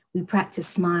 We practice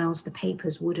smiles the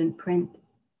papers wouldn't print.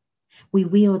 We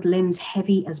wield limbs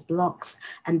heavy as blocks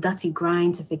and dirty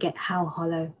grind to forget how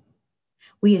hollow.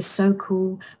 We are so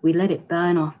cool, we let it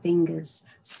burn our fingers,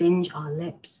 singe our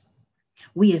lips.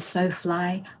 We are so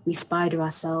fly, we spider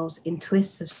ourselves in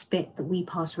twists of spit that we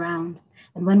pass round.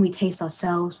 And when we taste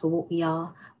ourselves for what we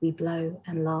are, we blow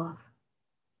and laugh.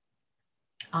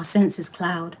 Our senses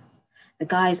cloud. The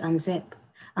guys unzip.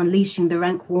 unleashing the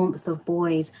rank warmth of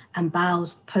boys and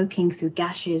boughs poking through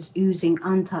gashes, oozing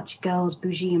untouched girls,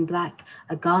 bougie and black,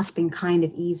 a gasping kind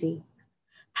of easy,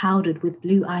 powdered with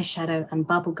blue eyeshadow and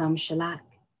bubblegum shellac,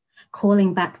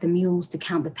 calling back the mules to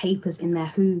count the papers in their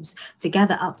hooves, to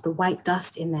gather up the white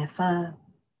dust in their fur.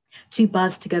 Too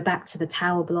buzzed to go back to the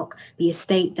tower block, the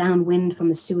estate downwind from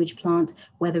the sewage plant,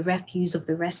 where the refuse of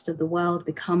the rest of the world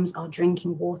becomes our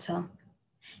drinking water.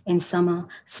 In summer,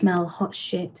 smell hot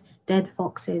shit, dead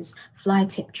foxes,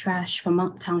 fly-tip trash from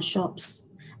uptown shops.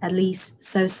 At least,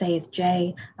 so saith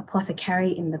Jay,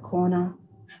 apothecary in the corner,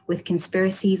 with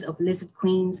conspiracies of lizard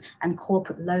queens and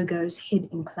corporate logos hid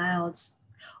in clouds,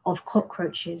 of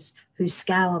cockroaches who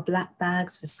scour black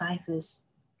bags for ciphers.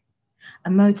 A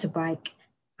motorbike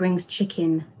brings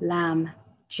chicken, lamb,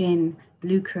 gin,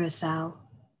 blue curacao.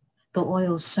 The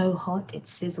oil's so hot it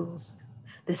sizzles,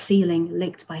 the ceiling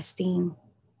licked by steam.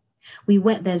 We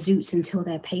wet their zoots until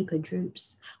their paper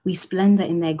droops. We splendor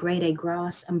in their grade A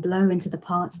grass and blow into the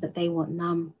parts that they want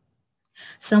numb.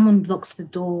 Someone blocks the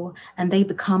door and they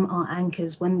become our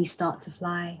anchors when we start to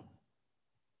fly.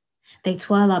 They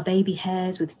twirl our baby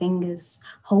hairs with fingers,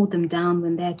 hold them down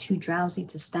when they're too drowsy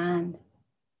to stand.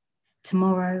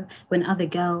 Tomorrow, when other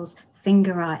girls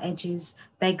finger our edges,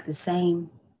 beg the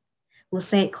same, we'll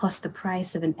say it cost the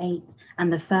price of an eighth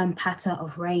and the firm patter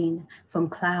of rain from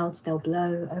clouds they'll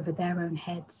blow over their own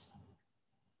heads.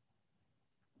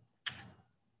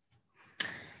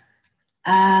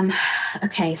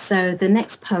 Okay, so the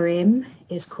next poem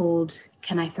is called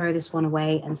Can I Throw This One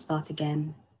Away and Start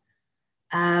Again?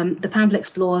 The pamphlet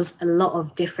explores a lot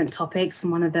of different topics,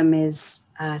 and one of them is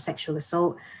sexual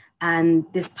assault. And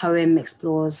this poem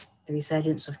explores the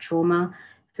resurgence of trauma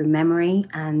through memory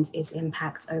and its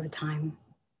impact over time.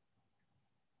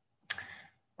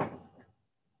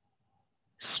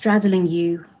 Straddling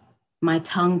you, my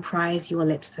tongue pries your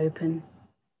lips open.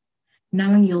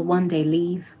 Knowing you'll one day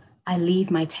leave, I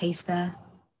leave my taste there.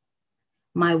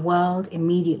 My world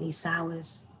immediately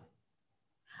sours.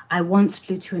 I once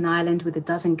flew to an island with a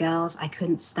dozen girls I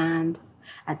couldn't stand.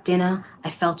 At dinner,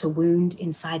 I felt a wound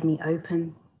inside me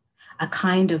open, a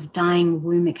kind of dying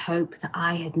wombic hope that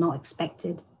I had not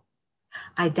expected.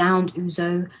 I downed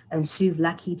ouzo and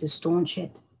souvlaki to staunch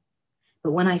it.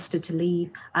 But when I stood to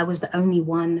leave, I was the only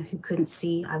one who couldn't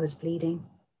see I was bleeding.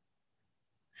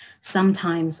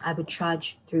 Sometimes I would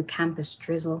trudge through campus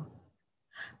drizzle,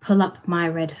 pull up my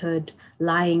red hood,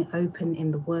 lying open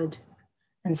in the wood,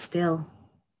 and still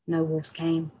no wolves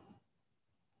came.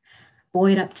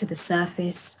 Buoyed up to the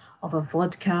surface of a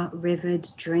vodka-rivered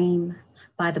dream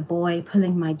by the boy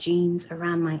pulling my jeans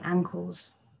around my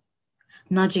ankles,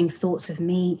 nudging thoughts of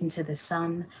me into the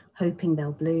sun, hoping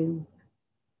they'll bloom.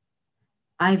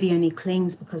 Ivy only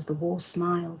clings because the wall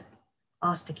smiled,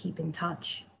 asked to keep in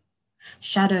touch.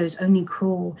 Shadows only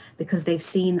crawl because they've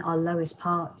seen our lowest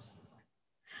parts.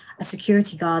 A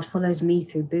security guard follows me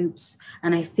through boots,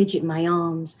 and I fidget my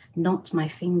arms, not my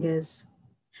fingers,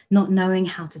 not knowing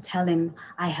how to tell him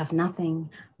I have nothing,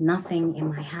 nothing in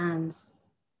my hands.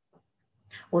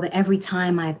 Or that every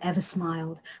time I have ever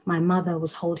smiled, my mother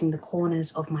was holding the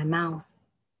corners of my mouth.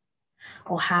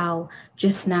 Or how,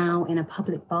 just now in a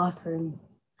public bathroom,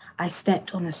 I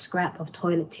stepped on a scrap of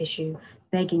toilet tissue,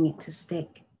 begging it to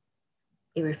stick.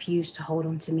 It refused to hold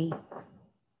on to me.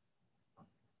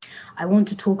 I want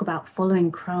to talk about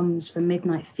following crumbs from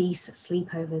midnight feasts at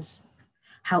sleepovers,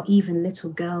 how even little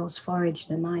girls forage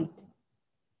the night.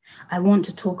 I want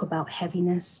to talk about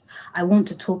heaviness. I want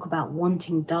to talk about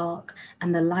wanting dark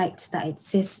and the light that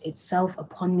insists itself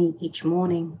upon me each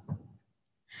morning.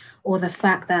 Or the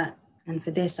fact that, and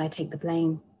for this I take the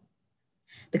blame,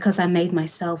 because I made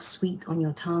myself sweet on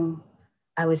your tongue,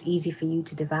 I was easy for you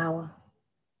to devour.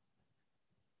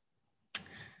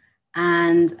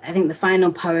 And I think the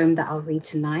final poem that I'll read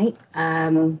tonight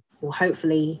will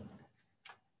hopefully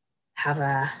have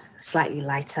a slightly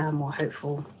lighter, more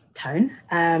hopeful tone.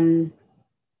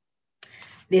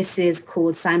 This is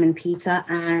called Simon Peter,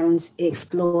 and it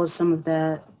explores some of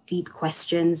the deep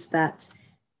questions that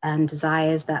and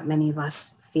desires that many of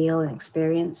us feel and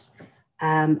experience.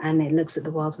 And it looks at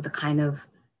the world with a kind of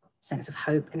sense of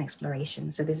hope and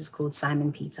exploration. So this is called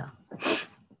Simon Peter.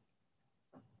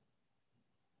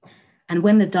 And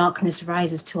when the darkness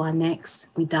rises to our necks,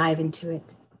 we dive into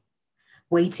it,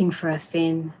 waiting for a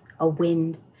fin, a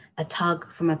wind, a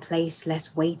tug from a place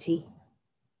less weighty.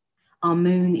 Our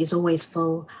moon is always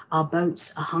full, our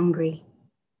boats are hungry.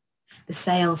 The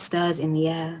sail stirs in the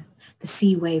air, the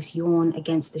sea waves yawn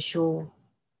against the shore.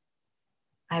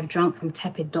 I have drunk from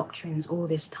tepid doctrines all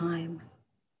this time,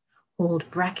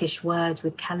 hauled brackish words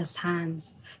with calloused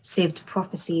hands, sieved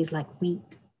prophecies like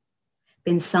wheat,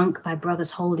 been sunk by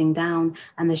brothers holding down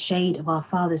and the shade of our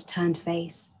father's turned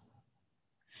face.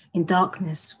 In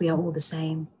darkness, we are all the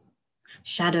same,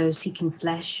 shadows seeking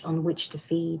flesh on which to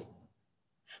feed.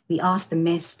 We ask the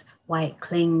mist why it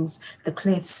clings, the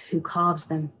cliffs who carves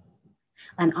them.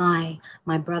 And I,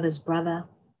 my brother's brother,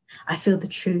 I feel the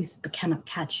truth but cannot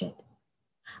catch it.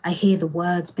 I hear the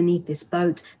words beneath this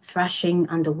boat thrashing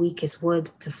under weakest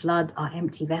wood to flood our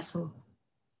empty vessel.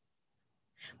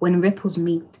 When ripples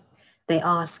meet, they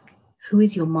ask, who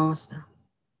is your master?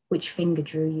 Which finger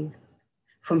drew you?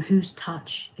 From whose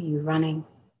touch are you running?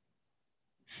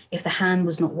 If the hand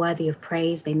was not worthy of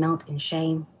praise, they melt in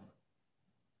shame.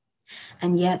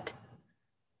 And yet,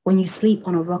 when you sleep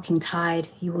on a rocking tide,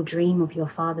 you will dream of your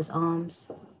father's arms.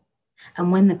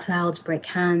 And when the clouds break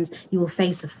hands, you will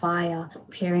face a fire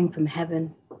peering from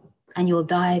heaven, and you will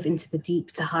dive into the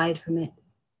deep to hide from it.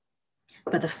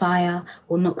 But the fire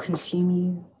will not consume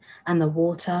you, and the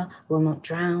water will not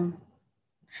drown.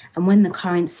 And when the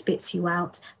current spits you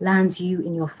out, lands you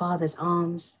in your father's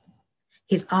arms,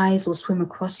 his eyes will swim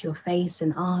across your face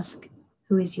and ask,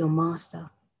 who is your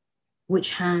master?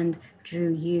 Which hand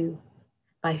drew you?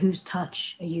 By whose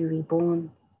touch are you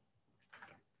reborn?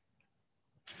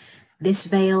 This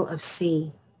veil of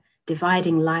sea,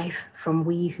 dividing life from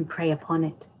we who prey upon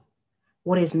it.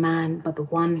 What is man but the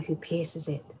one who pierces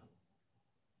it?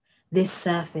 This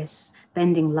surface,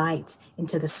 bending light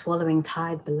into the swallowing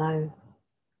tide below.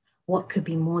 What could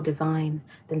be more divine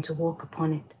than to walk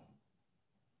upon it?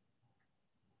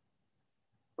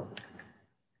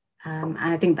 And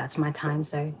I think that's my time.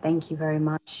 So thank you very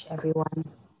much, everyone.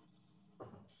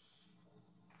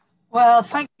 Well,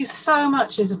 thank you so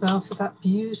much, Isabelle, for that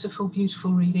beautiful,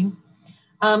 beautiful reading.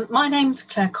 My name's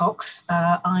Claire Cox.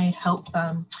 I help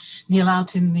Neil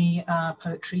out in the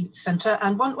Poetry Centre,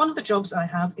 and one of the jobs I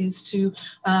have is to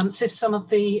sift some of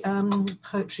the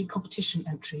poetry competition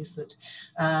entries that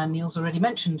Neil's already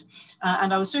mentioned.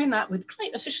 And I was doing that with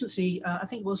great efficiency, I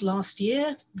think it was last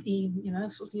year,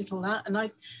 sorting it all out, and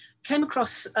I came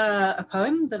across a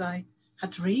poem that I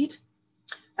had to read.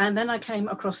 And then I came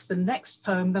across the next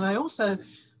poem that I also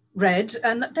read,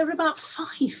 and there were about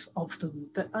 5 of them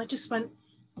that I just went,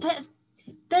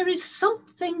 there is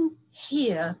something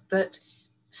here that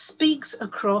speaks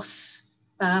across,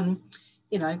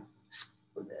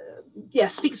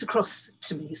 speaks across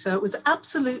to me. So it was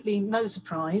absolutely no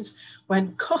surprise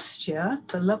when Kostya,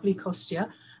 the lovely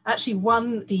Kostya, actually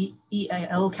won the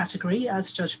EAL category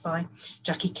as judged by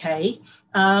Jackie Kay.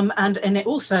 And it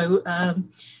also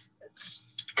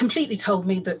completely told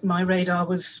me that my radar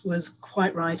was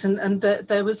quite right, and that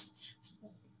there was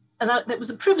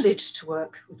a privilege to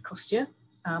work with Kostya,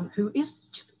 who is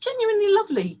genuinely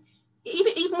lovely.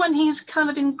 Even when he's kind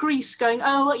of in Greece going,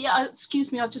 oh yeah,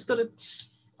 excuse me, I've just got to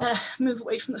move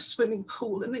away from the swimming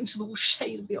pool and into the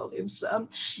shade of the olives.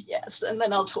 Yes, and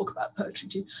then I'll talk about poetry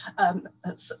too.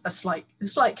 That's a slight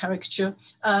caricature,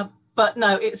 but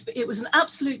no, it was an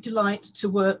absolute delight to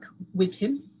work with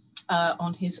him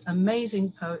on his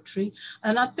amazing poetry.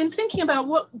 And I've been thinking about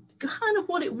what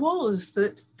it was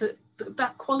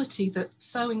that quality that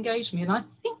so engaged me. And I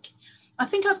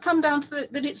think I've come down to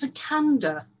that it's a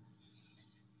candor.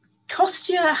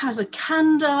 Kostya has a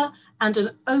candor and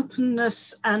an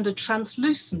openness and a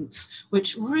translucence,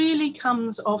 which really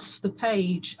comes off the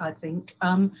page, I think.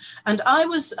 And I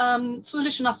was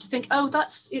foolish enough to think, oh,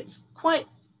 it's quite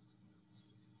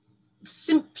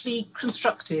simply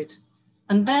constructed.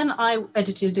 And then I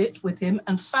edited it with him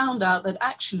and found out that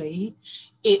actually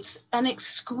it's an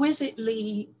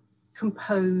exquisitely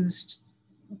composed,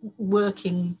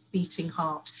 working, beating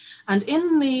heart. And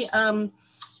in the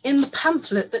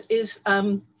pamphlet that is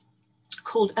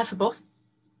called Ephebos,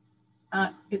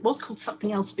 it was called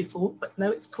something else before, but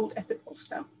no, it's called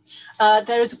Ephebos now.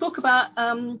 There is a book about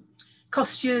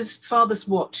Kostya's father's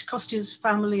watch, Kostya's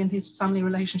family and his family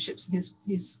relationships and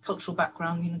his cultural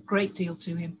background, a great deal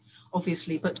to him,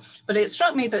 obviously, but it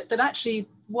struck me that actually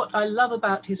what I love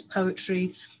about his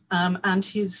poetry and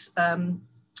his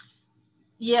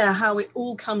how it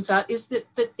all comes out is that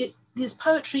his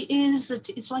poetry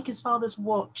it's like his father's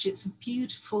watch. It's a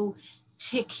beautiful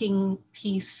ticking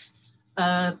piece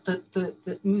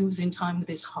that moves in time with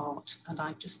his heart, and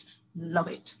I just love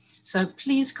it. So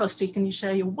please, Kostya, can you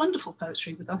share your wonderful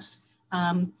poetry with us?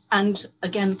 And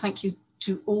again, thank you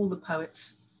to all the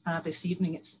poets this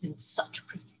evening. It's been such a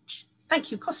privilege.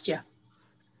 Thank you, Kostya.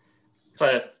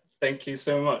 Claire, thank you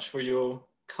so much for your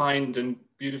kind and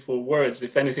beautiful words.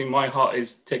 If anything, my heart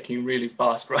is ticking really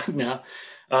fast right now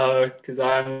because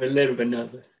I'm a little bit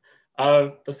nervous.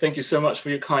 But thank you so much for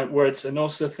your kind words. And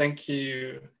also thank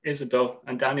you, Isabelle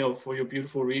and Daniel, for your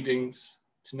beautiful readings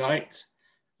tonight.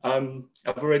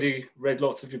 I've already read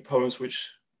lots of your poems,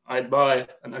 which I admire,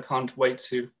 and I can't wait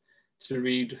to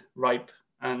read Ripe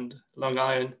and Long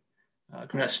Iron.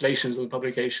 Congratulations on the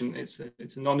publication. It's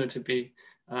an honor to be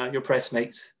your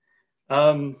pressmate.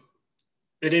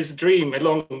 It is a dream, a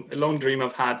long dream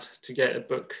I've had to get a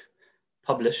book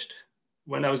published.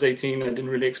 When I was 18, I didn't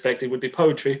really expect it would be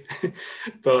poetry,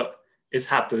 but it's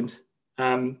happened.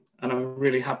 And I'm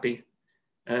really happy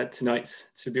tonight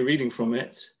to be reading from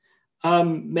it.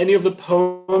 Many of the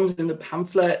poems in the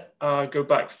pamphlet go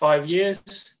back 5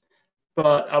 years,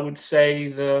 but I would say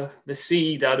the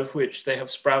seed out of which they have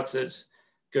sprouted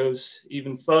goes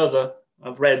even further.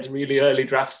 I've read really early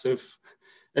drafts of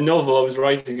a novel I was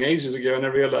writing ages ago, and I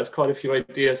realized quite a few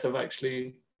ideas have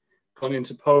actually gone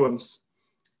into poems.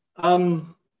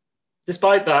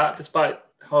 Despite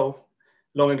how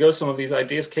long ago some of these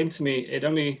ideas came to me,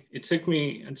 it took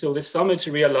me until this summer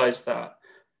to realize that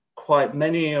quite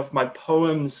many of my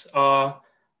poems are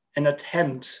an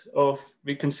attempt of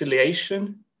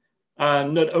reconciliation,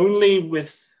 not only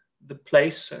with the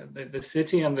place, the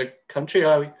city and the country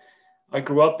I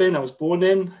grew up in. I was born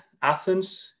in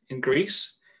Athens in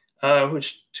Greece,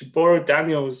 which, to borrow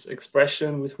Daniel's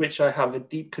expression, with which I have a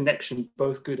deep connection,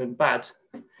 both good and bad.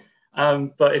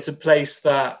 But it's a place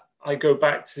that I go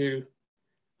back to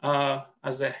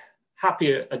as a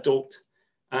happy adult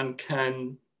and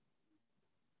can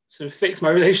sort of fix my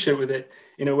relationship with it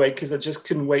in a way, because I just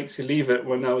couldn't wait to leave it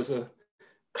when I was a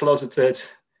closeted,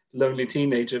 lonely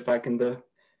teenager back in the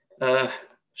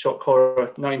shock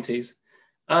horror 90s.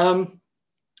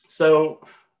 So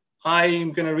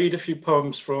I'm going to read a few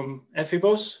poems from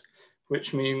Ephibos,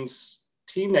 which means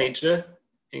teenager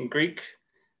in Greek.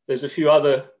 There's a few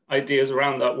other ideas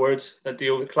around that word that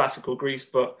deal with classical Greece,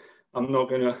 but I'm not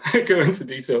going to go into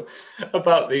detail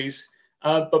about these.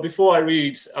 But before I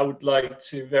read, I would like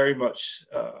to very much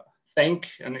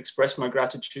thank and express my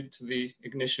gratitude to the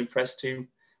Ignition Press team,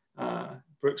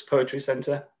 Brookes Poetry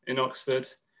Centre in Oxford.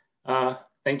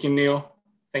 Thank you, Neil.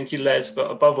 Thank you, Les.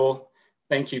 But above all,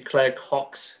 thank you, Claire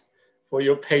Cox, for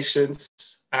your patience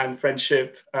and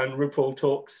friendship and RuPaul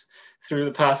talks through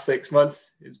the past 6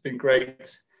 months. It's been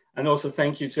great. And also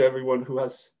thank you to everyone who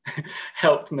has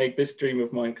helped make this dream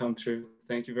of mine come true.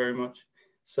 Thank you very much.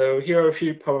 So here are a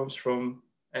few poems from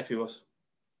Ephibos.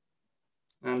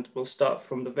 And we'll start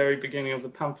from the very beginning of the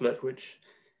pamphlet, which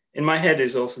in my head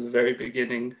is also the very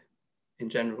beginning in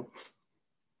general.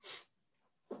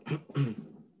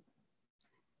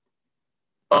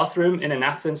 Bathroom in an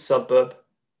Athens suburb,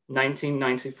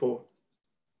 1994.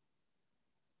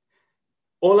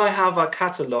 All I have are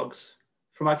catalogues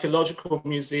from archaeological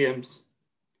museums,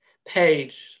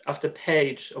 page after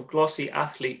page of glossy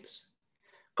athletes,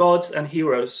 gods and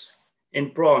heroes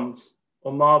in bronze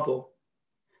or marble,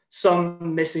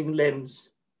 some missing limbs,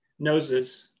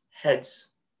 noses, heads,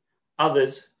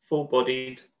 others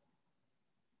full-bodied.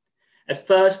 At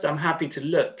first, I'm happy to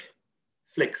look,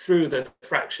 flick through the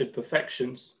fractured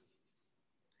perfections.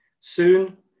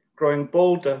 Soon, growing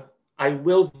bolder, I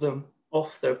will them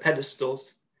off their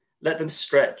pedestals, let them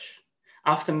stretch.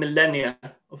 After millennia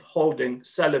of holding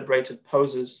celebrated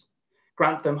poses,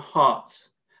 grant them heart,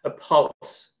 a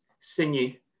pulse,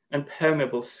 sinew, and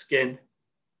permeable skin.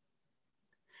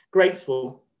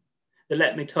 Grateful, they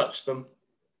let me touch them.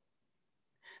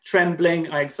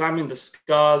 Trembling, I examine the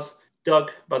scars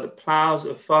dug by the plows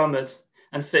of farmers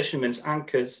and fishermen's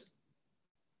anchors.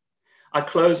 I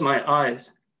close my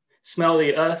eyes, smell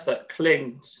the earth that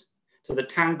clings to the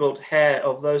tangled hair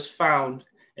of those found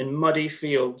in muddy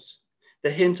fields, the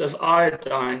hint of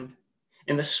iodine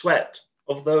in the sweat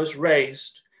of those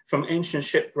raised from ancient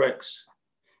shipwrecks.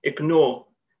 Ignore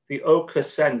the ochre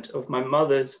scent of my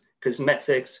mother's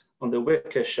cosmetics on the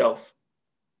wicker shelf.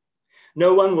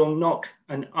 No one will knock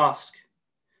and ask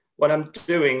what I'm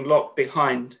doing locked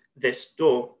behind this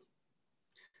door.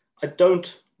 I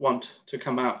don't want to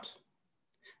come out.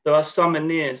 Though as summer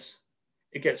nears,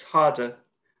 it gets harder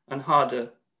and harder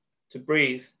to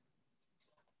breathe.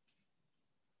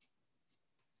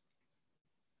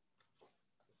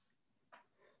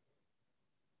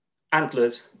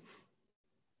 Antlers.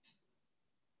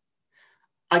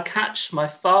 I catch my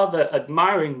father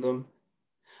admiring them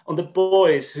on the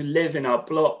boys who live in our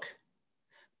block,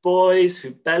 boys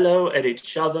who bellow at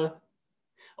each other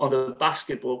on the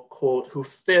basketball court, who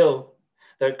fill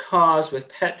their cars with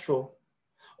petrol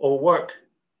or work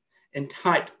in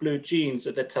tight blue jeans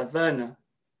at the taverna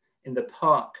in the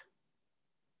park.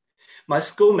 My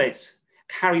schoolmates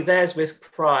carry theirs with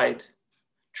pride,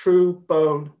 true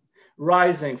bone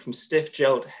rising from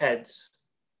stiff-gelled heads.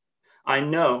 I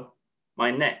know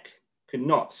my neck could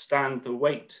not stand the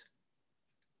weight.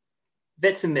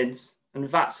 Vitamins and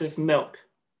vats of milk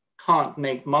can't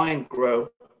make mine grow.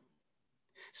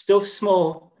 Still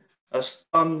small as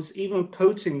thumbs, even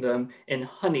coating them in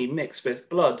honey mixed with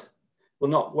blood will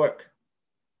not work.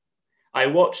 I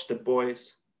watch the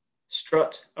boys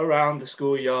strut around the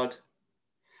schoolyard,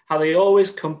 how they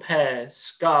always compare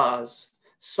scars,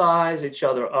 size each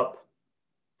other up,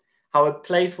 how a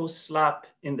playful slap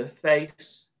in the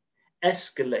face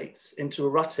escalates into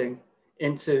rutting,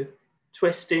 into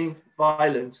twisting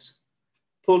violence,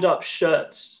 pulled up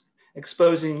shirts,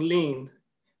 exposing lean,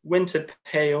 winter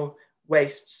pale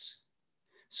waists,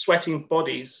 sweating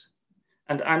bodies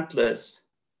and antlers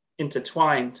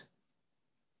intertwined.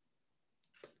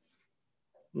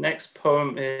 Next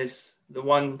poem is the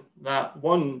one that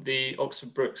won the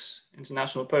Oxford Brookes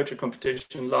International Poetry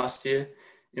Competition last year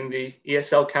in the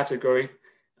ESL category.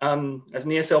 As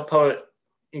an ESL poet,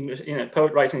 English,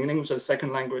 poet writing in English as a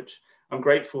second language, I'm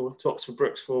grateful to Oxford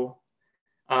Brookes for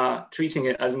treating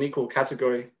it as an equal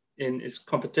category in its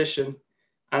competition.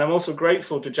 And I'm also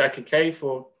grateful to Jackie Kay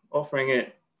for offering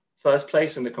it first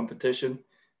place in the competition.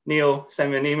 Neil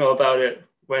sent me an email about it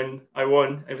when I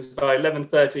won. It was about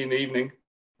 11:30 in the evening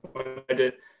when I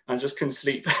did. I just couldn't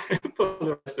sleep for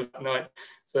the rest of the night.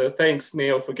 So thanks,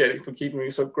 Neil, for keeping me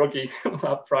so groggy on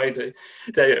that Friday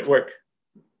day at work.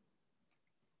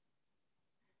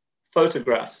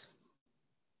 Photographs.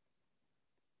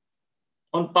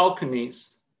 On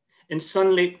balconies, in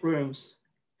sunlit rooms,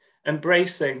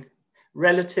 embracing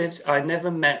relatives I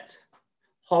never met,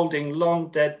 holding long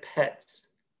dead pets.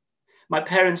 My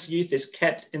parents' youth is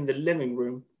kept in the living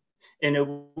room, in a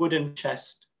wooden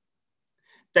chest.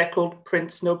 Deckled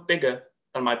prints no bigger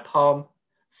than my palm,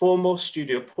 formal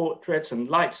studio portraits and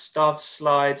light-starved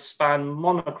slides span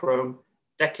monochrome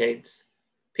decades,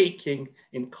 peaking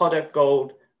in Kodak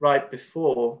gold right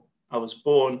before I was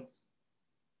born.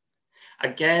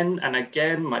 Again and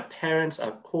again, my parents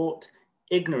are caught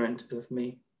ignorant of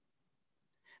me.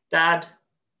 Dad,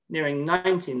 nearing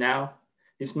 90 now,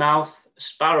 his mouth a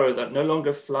sparrow that no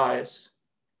longer flies.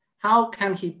 How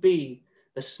can he be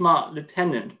the smart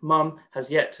lieutenant Mum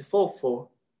has yet to fall for?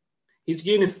 His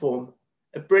uniform,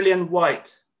 a brilliant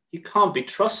white, he can't be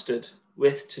trusted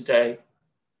with today.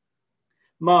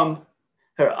 Mum,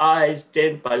 her eyes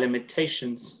dimmed by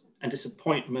limitations and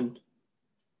disappointment.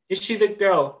 Is she the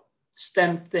girl,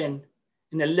 stem thin,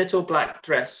 in a little black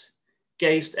dress,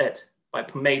 gazed at by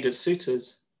pomaded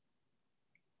suitors?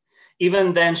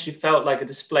 Even then she felt like a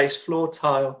displaced floor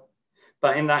tile,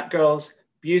 but in that girl's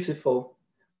beautiful,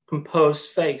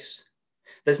 composed face,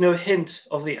 there's no hint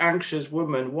of the anxious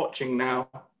woman watching now,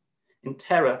 in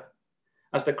terror,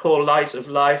 as the core light of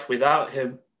life without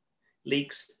him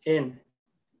leaks in,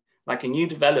 like a new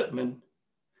development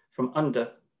from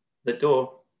under the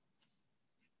door.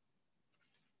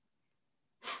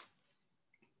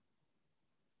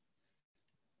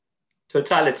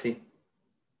 Totality.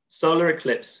 Solar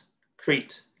eclipse,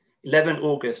 Crete, 11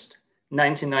 August,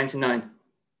 1999.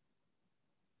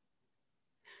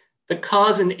 The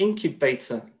car's an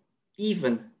incubator,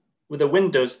 even with the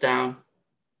windows down,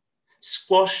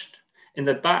 squashed in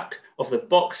the back of the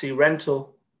boxy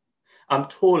rental. I'm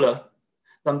taller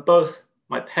than both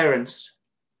my parents.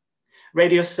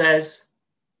 Radio says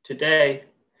today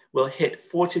we'll hit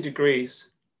 40 degrees.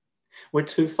 We're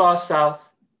too far south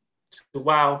to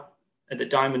wow at the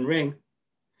diamond ring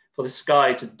for the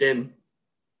sky to dim.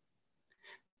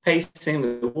 Pacing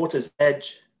the water's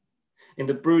edge in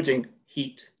the brooding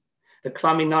heat, the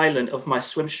clammy nylon of my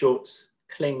swim shorts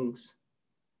clings.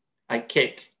 I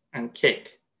kick and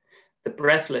kick the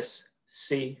breathless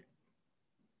sea.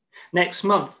 Next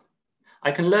month,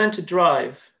 I can learn to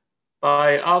drive,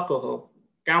 buy alcohol,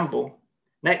 gamble.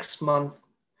 Next month,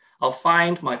 I'll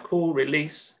find my cool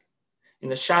release in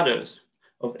the shadows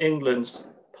of England's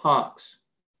parks.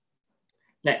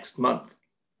 Next month,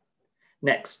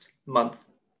 next month.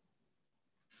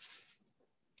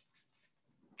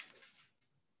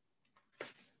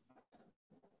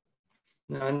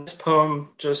 Now in this poem,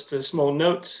 just a small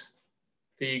note,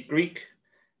 the Greek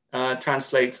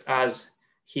translates as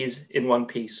he's in one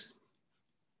piece.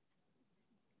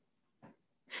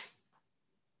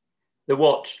 The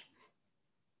watch.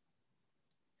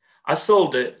 I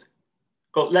sold it,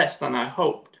 got less than I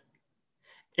hoped.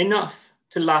 Enough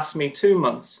to last me 2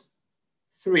 months,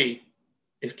 3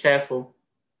 if careful.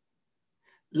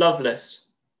 Loveless,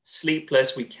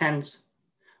 sleepless weekends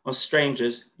on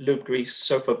strangers' lube grease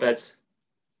sofa beds.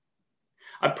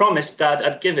 I promised Dad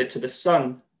I'd give it to the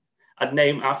son I'd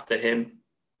name after him.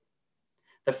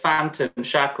 The phantom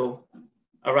shackle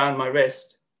around my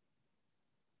wrist.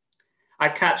 I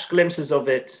catch glimpses of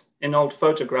it in old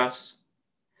photographs,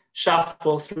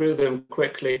 shuffle through them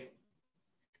quickly,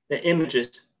 the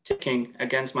images ticking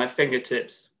against my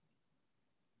fingertips.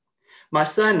 My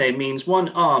surname means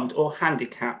one-armed or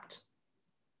handicapped.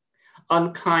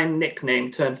 Unkind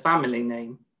nickname turned family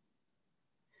name.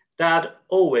 Dad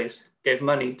always gave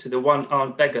money to the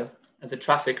one-armed beggar at the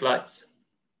traffic lights.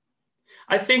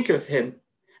 I think of him,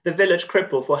 the village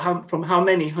cripple from how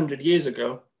many 100 years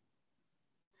ago.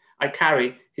 I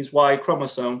carry his Y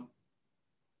chromosome.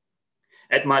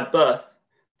 At my birth,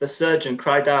 the surgeon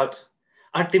cried out,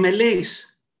 "Artimelis!"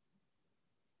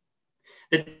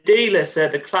 The dealer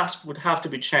said the clasp would have to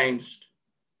be changed.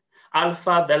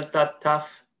 Alpha, Delta,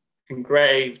 Taf,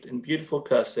 engraved in beautiful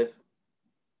cursive.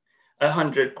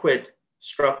 100 quid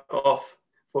struck off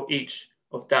for each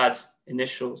of Dad's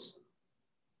initials.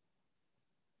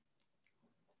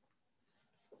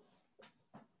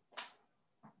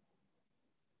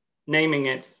 Naming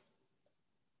it.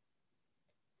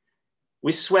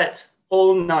 We sweat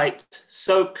all night,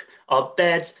 soak our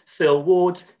beds, fill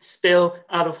wards, spill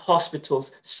out of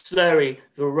hospitals, slurry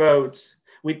the roads.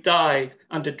 We die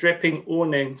under dripping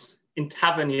awnings, in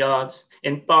tavern yards,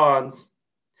 in barns.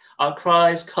 Our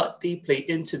cries cut deeply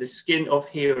into the skin of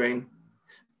hearing.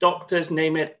 Doctors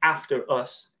name it after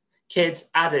us. Kids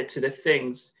add it to the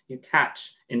things you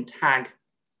catch in tag.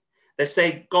 They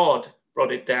say God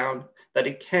brought it down, that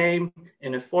it came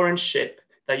in a foreign ship,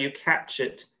 that you catch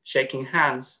it, shaking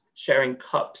hands, sharing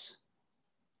cups.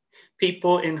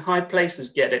 People in high places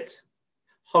get it.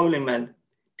 Holy men,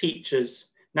 teachers,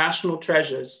 national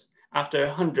treasures, after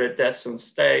 100 deaths on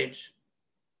stage.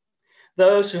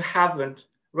 Those who haven't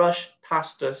rush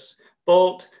past us,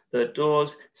 bolt their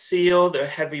doors, seal their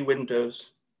heavy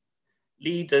windows.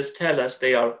 Leaders tell us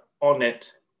they are on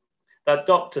it, that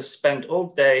doctors spend all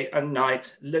day and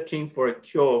night looking for a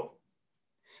cure.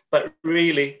 But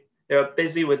really, they are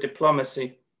busy with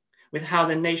diplomacy, with how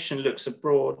the nation looks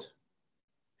abroad.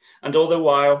 And all the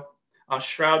while, our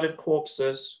shrouded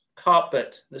corpses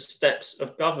carpet the steps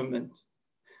of government,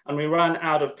 and we run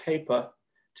out of paper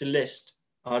to list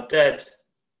our dead.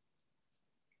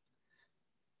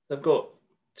 I've got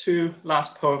two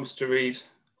last poems to read.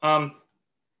 The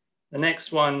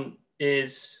next one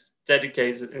is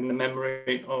dedicated in the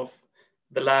memory of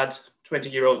the lad,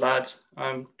 20-year-old lad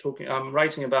I'm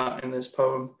writing about in this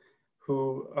poem,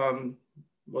 who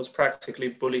was practically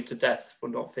bullied to death for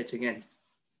not fitting in.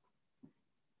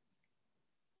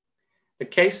 The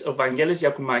case of Vangelis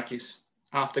Yakumakis,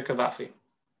 after Kavafi.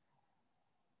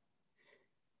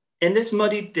 In this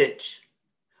muddy ditch,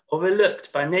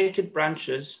 overlooked by naked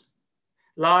branches,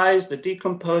 lies the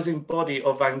decomposing body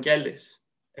of Vangelis,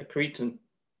 a Cretan.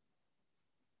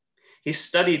 He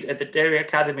studied at the Dairy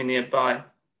Academy nearby.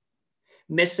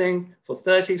 Missing for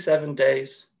 37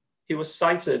 days, he was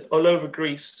cited all over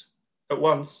Greece at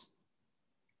once.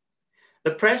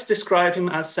 The press described him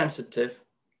as sensitive,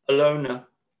 a loner.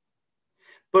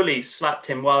 Bullies slapped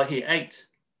him while he ate.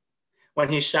 When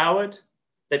he showered,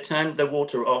 they turned the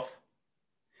water off.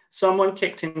 Someone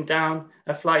kicked him down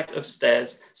a flight of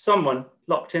stairs. Someone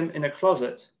locked him in a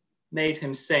closet, made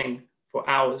him sing for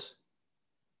hours.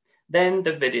 Then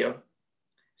the video.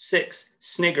 6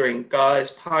 sniggering guys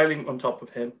piling on top of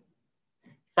him.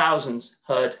 Thousands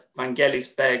heard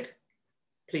Vangelis beg,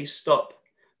 "Please stop,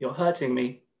 you're hurting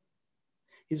me."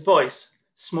 His voice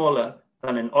smaller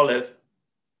than an olive.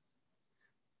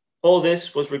 All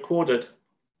this was recorded.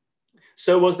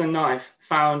 So was the knife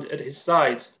found at his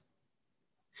side.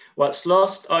 What's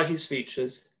lost are his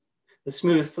features, the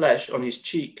smooth flesh on his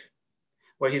cheek,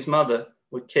 where his mother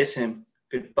would kiss him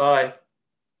goodbye.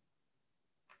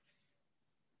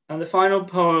 And the final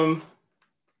poem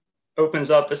opens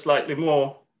up a slightly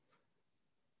more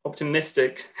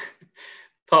optimistic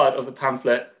part of the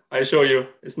pamphlet. I assure you,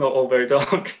 it's not all very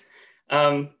dark,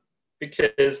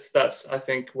 because that's, I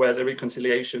think, where the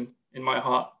reconciliation in my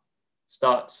heart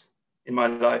starts in my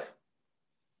life.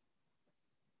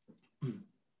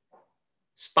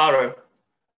 Sparrow.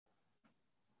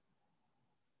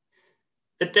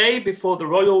 The day before the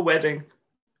royal wedding,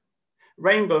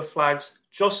 rainbow flags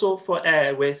jostle for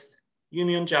air with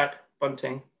Union Jack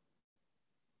bunting.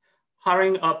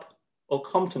 Hurrying up Old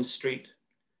Compton Street,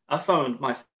 I phoned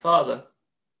my father.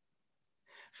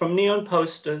 From neon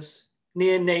posters,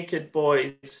 near naked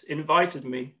boys invited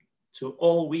me to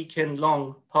all weekend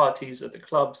long parties at the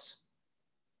clubs.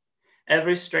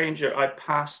 Every stranger I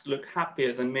passed looked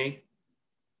happier than me.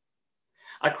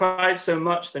 I cried so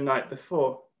much the night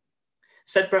before,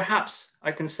 said perhaps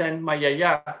I can send my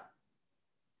yaya.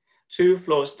 2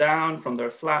 floors down from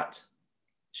their flat,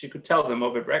 she could tell them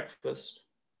over breakfast.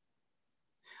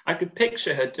 I could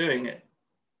picture her doing it.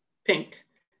 Pink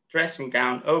dressing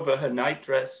gown over her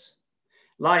nightdress,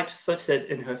 light-footed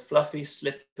in her fluffy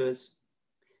slippers,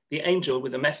 the angel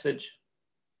with a message.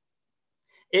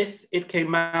 If it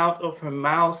came out of her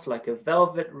mouth like a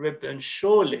velvet ribbon,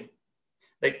 surely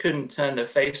they couldn't turn their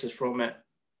faces from it.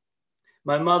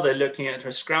 My mother looking at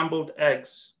her scrambled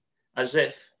eggs as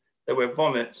if they were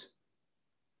vomit.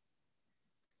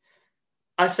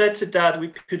 I said to Dad we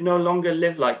could no longer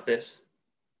live like this.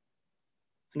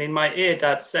 And in my ear,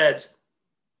 Dad said,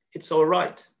 "It's all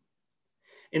right,"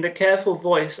 in the careful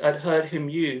voice I'd heard him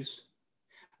use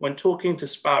when talking to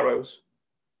sparrows.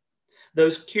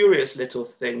 Those curious little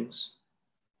things,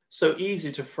 so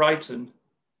easy to frighten,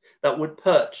 that would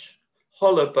perch,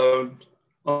 hollow-boned,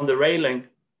 on the railing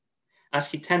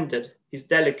as he tended his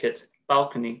delicate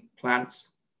balcony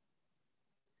plants.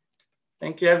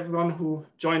 Thank you everyone who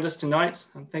joined us tonight,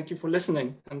 and thank you for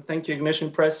listening. And thank you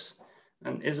Ignition Press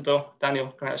and Isabelle, Daniel,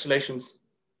 congratulations.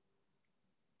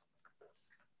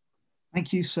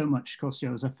 Thank you so much, Kostya.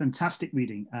 It was a fantastic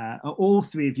reading. All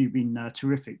three of you have been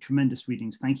terrific, tremendous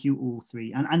readings. Thank you, all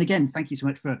three. And again, thank you so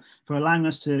much for allowing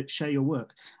us to share your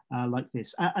work like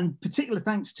this. And particular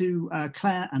thanks to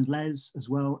Claire and Les as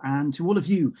well, and to all of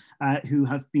you who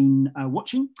have been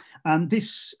watching.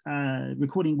 This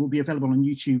recording will be available on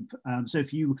YouTube. So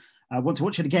if you want to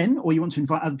watch it again, or you want to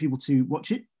invite other people to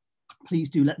watch it, please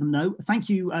do let them know. Thank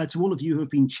you to all of you who have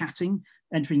been chatting,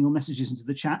 entering your messages into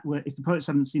the chat, where if the poets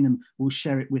haven't seen them, we'll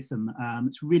share it with them.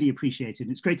 It's really appreciated.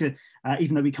 It's great to,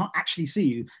 even though we can't actually see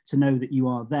you, to know that you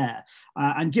are there.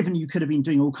 And given you could have been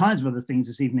doing all kinds of other things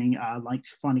this evening, like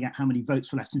finding out how many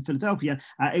votes were left in Philadelphia,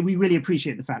 we really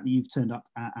appreciate the fact that you've turned up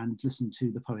and listened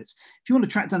to the poets. If you want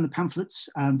to track down the pamphlets,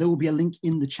 there will be a link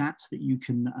in the chat that you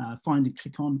can find and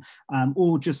click on,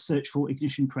 or just search for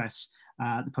Ignition Press,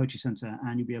 the Poetry Centre,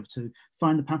 and you'll be able to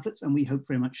find the pamphlets, and we hope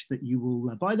very much that you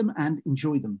will buy them and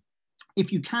enjoy them.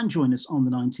 If you can join us on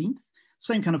the 19th,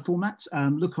 same kind of format,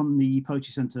 look on the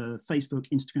Poetry Centre Facebook,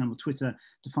 Instagram or Twitter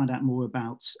to find out more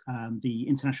about the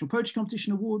International Poetry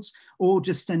Competition Awards, or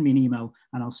just send me an email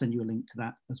and I'll send you a link to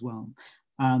that as well.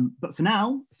 But for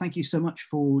now, thank you so much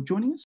for joining us.